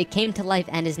 It came to life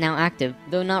and is now active,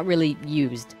 though not really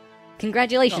used.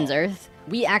 Congratulations, Earth.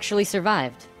 We actually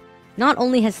survived. Not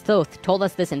only has Thoth told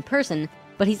us this in person,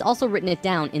 but he's also written it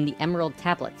down in the Emerald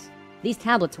Tablets. These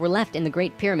tablets were left in the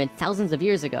Great Pyramid thousands of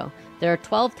years ago. There are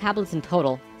 12 tablets in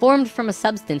total, formed from a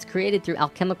substance created through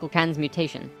alchemical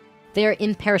transmutation. They are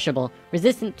imperishable,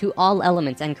 resistant to all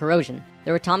elements and corrosion.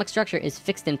 Their atomic structure is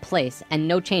fixed in place, and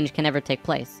no change can ever take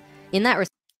place. In that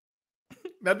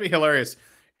That'd be hilarious.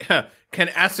 Can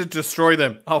acid destroy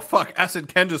them? Oh fuck, acid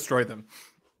can destroy them.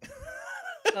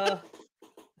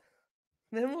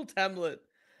 Emerald tablet,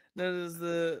 known as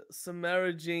the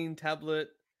Samaragine tablet,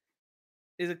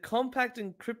 is a compact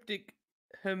and cryptic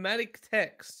hermetic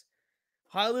text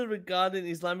highly regarded in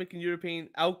Islamic and European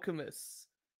alchemists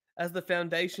as the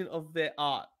foundation of their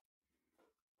art.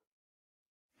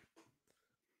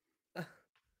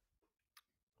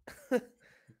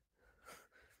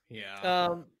 Yeah.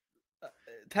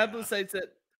 Tablet states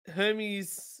that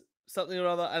Hermes, something or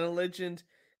other, and a legend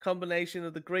combination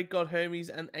of the Greek god Hermes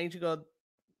and ancient god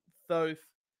Thoth.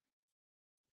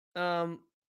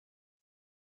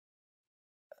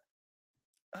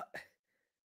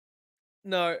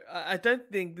 No, I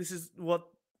don't think this is what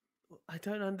I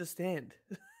don't understand.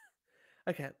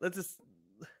 Okay, let's just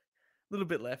a little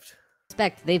bit left.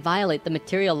 They violate the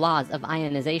material laws of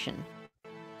ionization.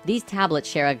 These tablets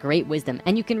share a great wisdom,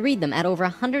 and you can read them at over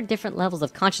 100 different levels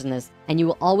of consciousness, and you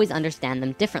will always understand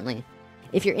them differently.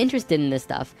 If you're interested in this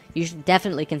stuff, you should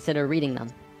definitely consider reading them.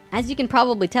 As you can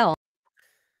probably tell,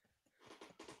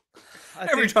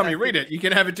 every time you read it, you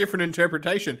can have a different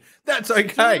interpretation. That's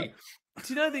okay.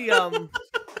 Do you know the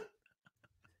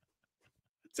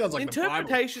sounds like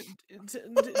interpretation?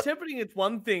 Interpreting it's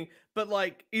one thing, but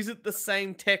like, is it the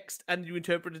same text and you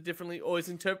interpret it differently, or is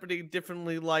interpreting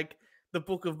differently like the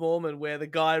Book of Mormon, where the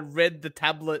guy read the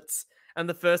tablets and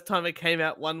the first time it came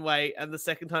out one way, and the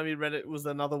second time he read it was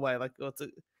another way? Like,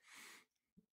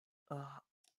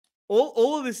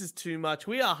 all of this is too much.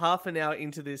 We are half an hour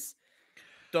into this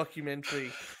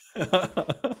documentary,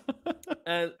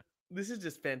 and this is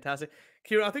just fantastic.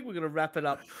 Kieran, I think we're going to wrap it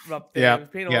up there. Yeah, it's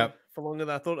been on for longer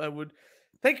than I thought I would.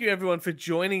 Thank you, everyone, for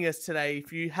joining us today.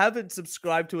 If you haven't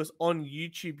subscribed to us on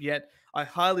YouTube yet, I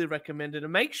highly recommend it.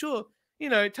 And make sure,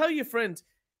 tell your friends,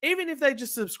 even if they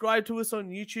just subscribe to us on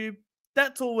YouTube,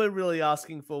 that's all we're really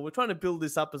asking for. We're trying to build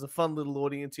this up as a fun little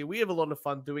audience here. We have a lot of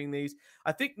fun doing these.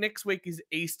 I think next week is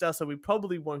Easter, so we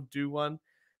probably won't do one,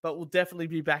 but we'll definitely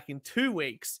be back in 2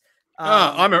 weeks.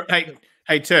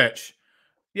 Hey, Church.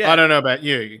 Yeah. I don't know about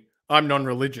you. I'm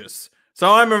non-religious,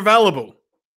 so I'm available.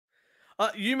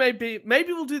 Maybe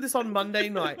we'll do this on Monday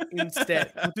night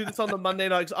instead. We'll do this on the Monday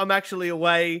night because I'm actually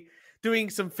away doing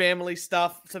some family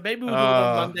stuff. So maybe we'll do it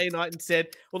on Monday night instead.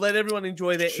 We'll let everyone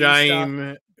enjoy their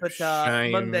Easter. But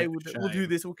Monday we'll do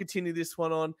this. We'll continue this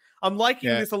one on. I'm liking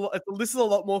this a lot. This is a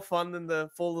lot more fun than the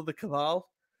Fall of the Cabal.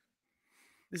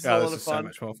 This is a lot of fun. So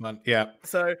much more fun. Yeah.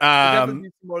 So we'll definitely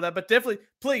do some more of that. But definitely,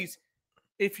 please,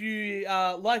 if you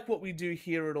like what we do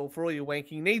here at all, for all your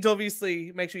wanking needs,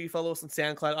 obviously, make sure you follow us on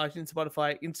SoundCloud, iTunes,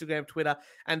 Spotify, Instagram, Twitter,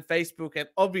 and Facebook. And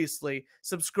obviously,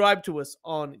 subscribe to us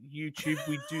on YouTube.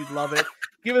 We do love it.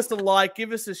 Give us a like,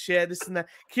 give us a share, this and that.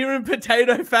 Kieran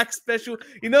Potato Fact Special.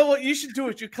 You know what? You should do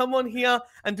it. You come on here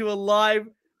and do a live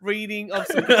reading of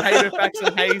some potato facts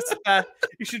and Hayes.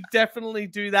 You should definitely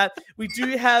do that. We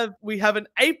have an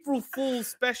April Fool's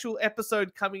special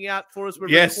episode coming out for us. We're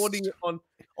recording it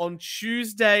on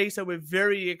Tuesday, so we're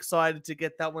very excited to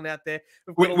get that one out there.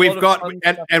 We've got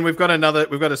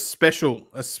a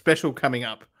special coming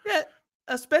up. Yeah,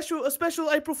 a special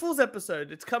April Fool's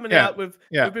episode. It's coming out. We've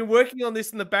been working on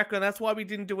this in the background. That's why we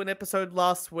didn't do an episode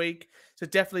last week. So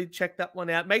definitely check that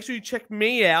one out. Make sure you check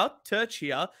me out, Turch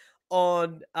here,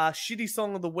 on Shitty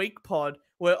Song of the Week pod,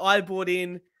 where I brought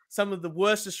in some of the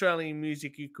worst Australian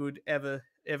music you could ever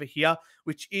hear,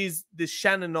 which is the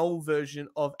Shannon Knoll version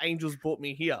of Angels Brought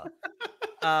Me Here.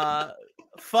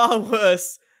 Far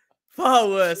worse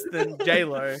than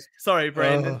J-Lo. Sorry,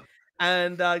 Brandon.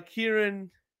 And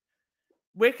Kieran,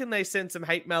 where can they send some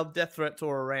hate mail, death threats,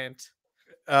 or a rant?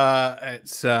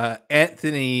 It's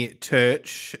Anthony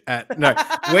Turch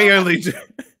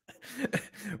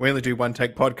we only do one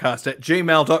take podcast at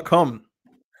gmail.com.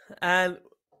 And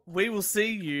we will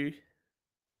see you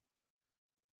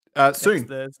soon.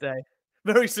 Thursday.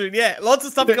 Very soon. Yeah. Lots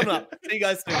of stuff coming up. See you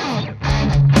guys soon.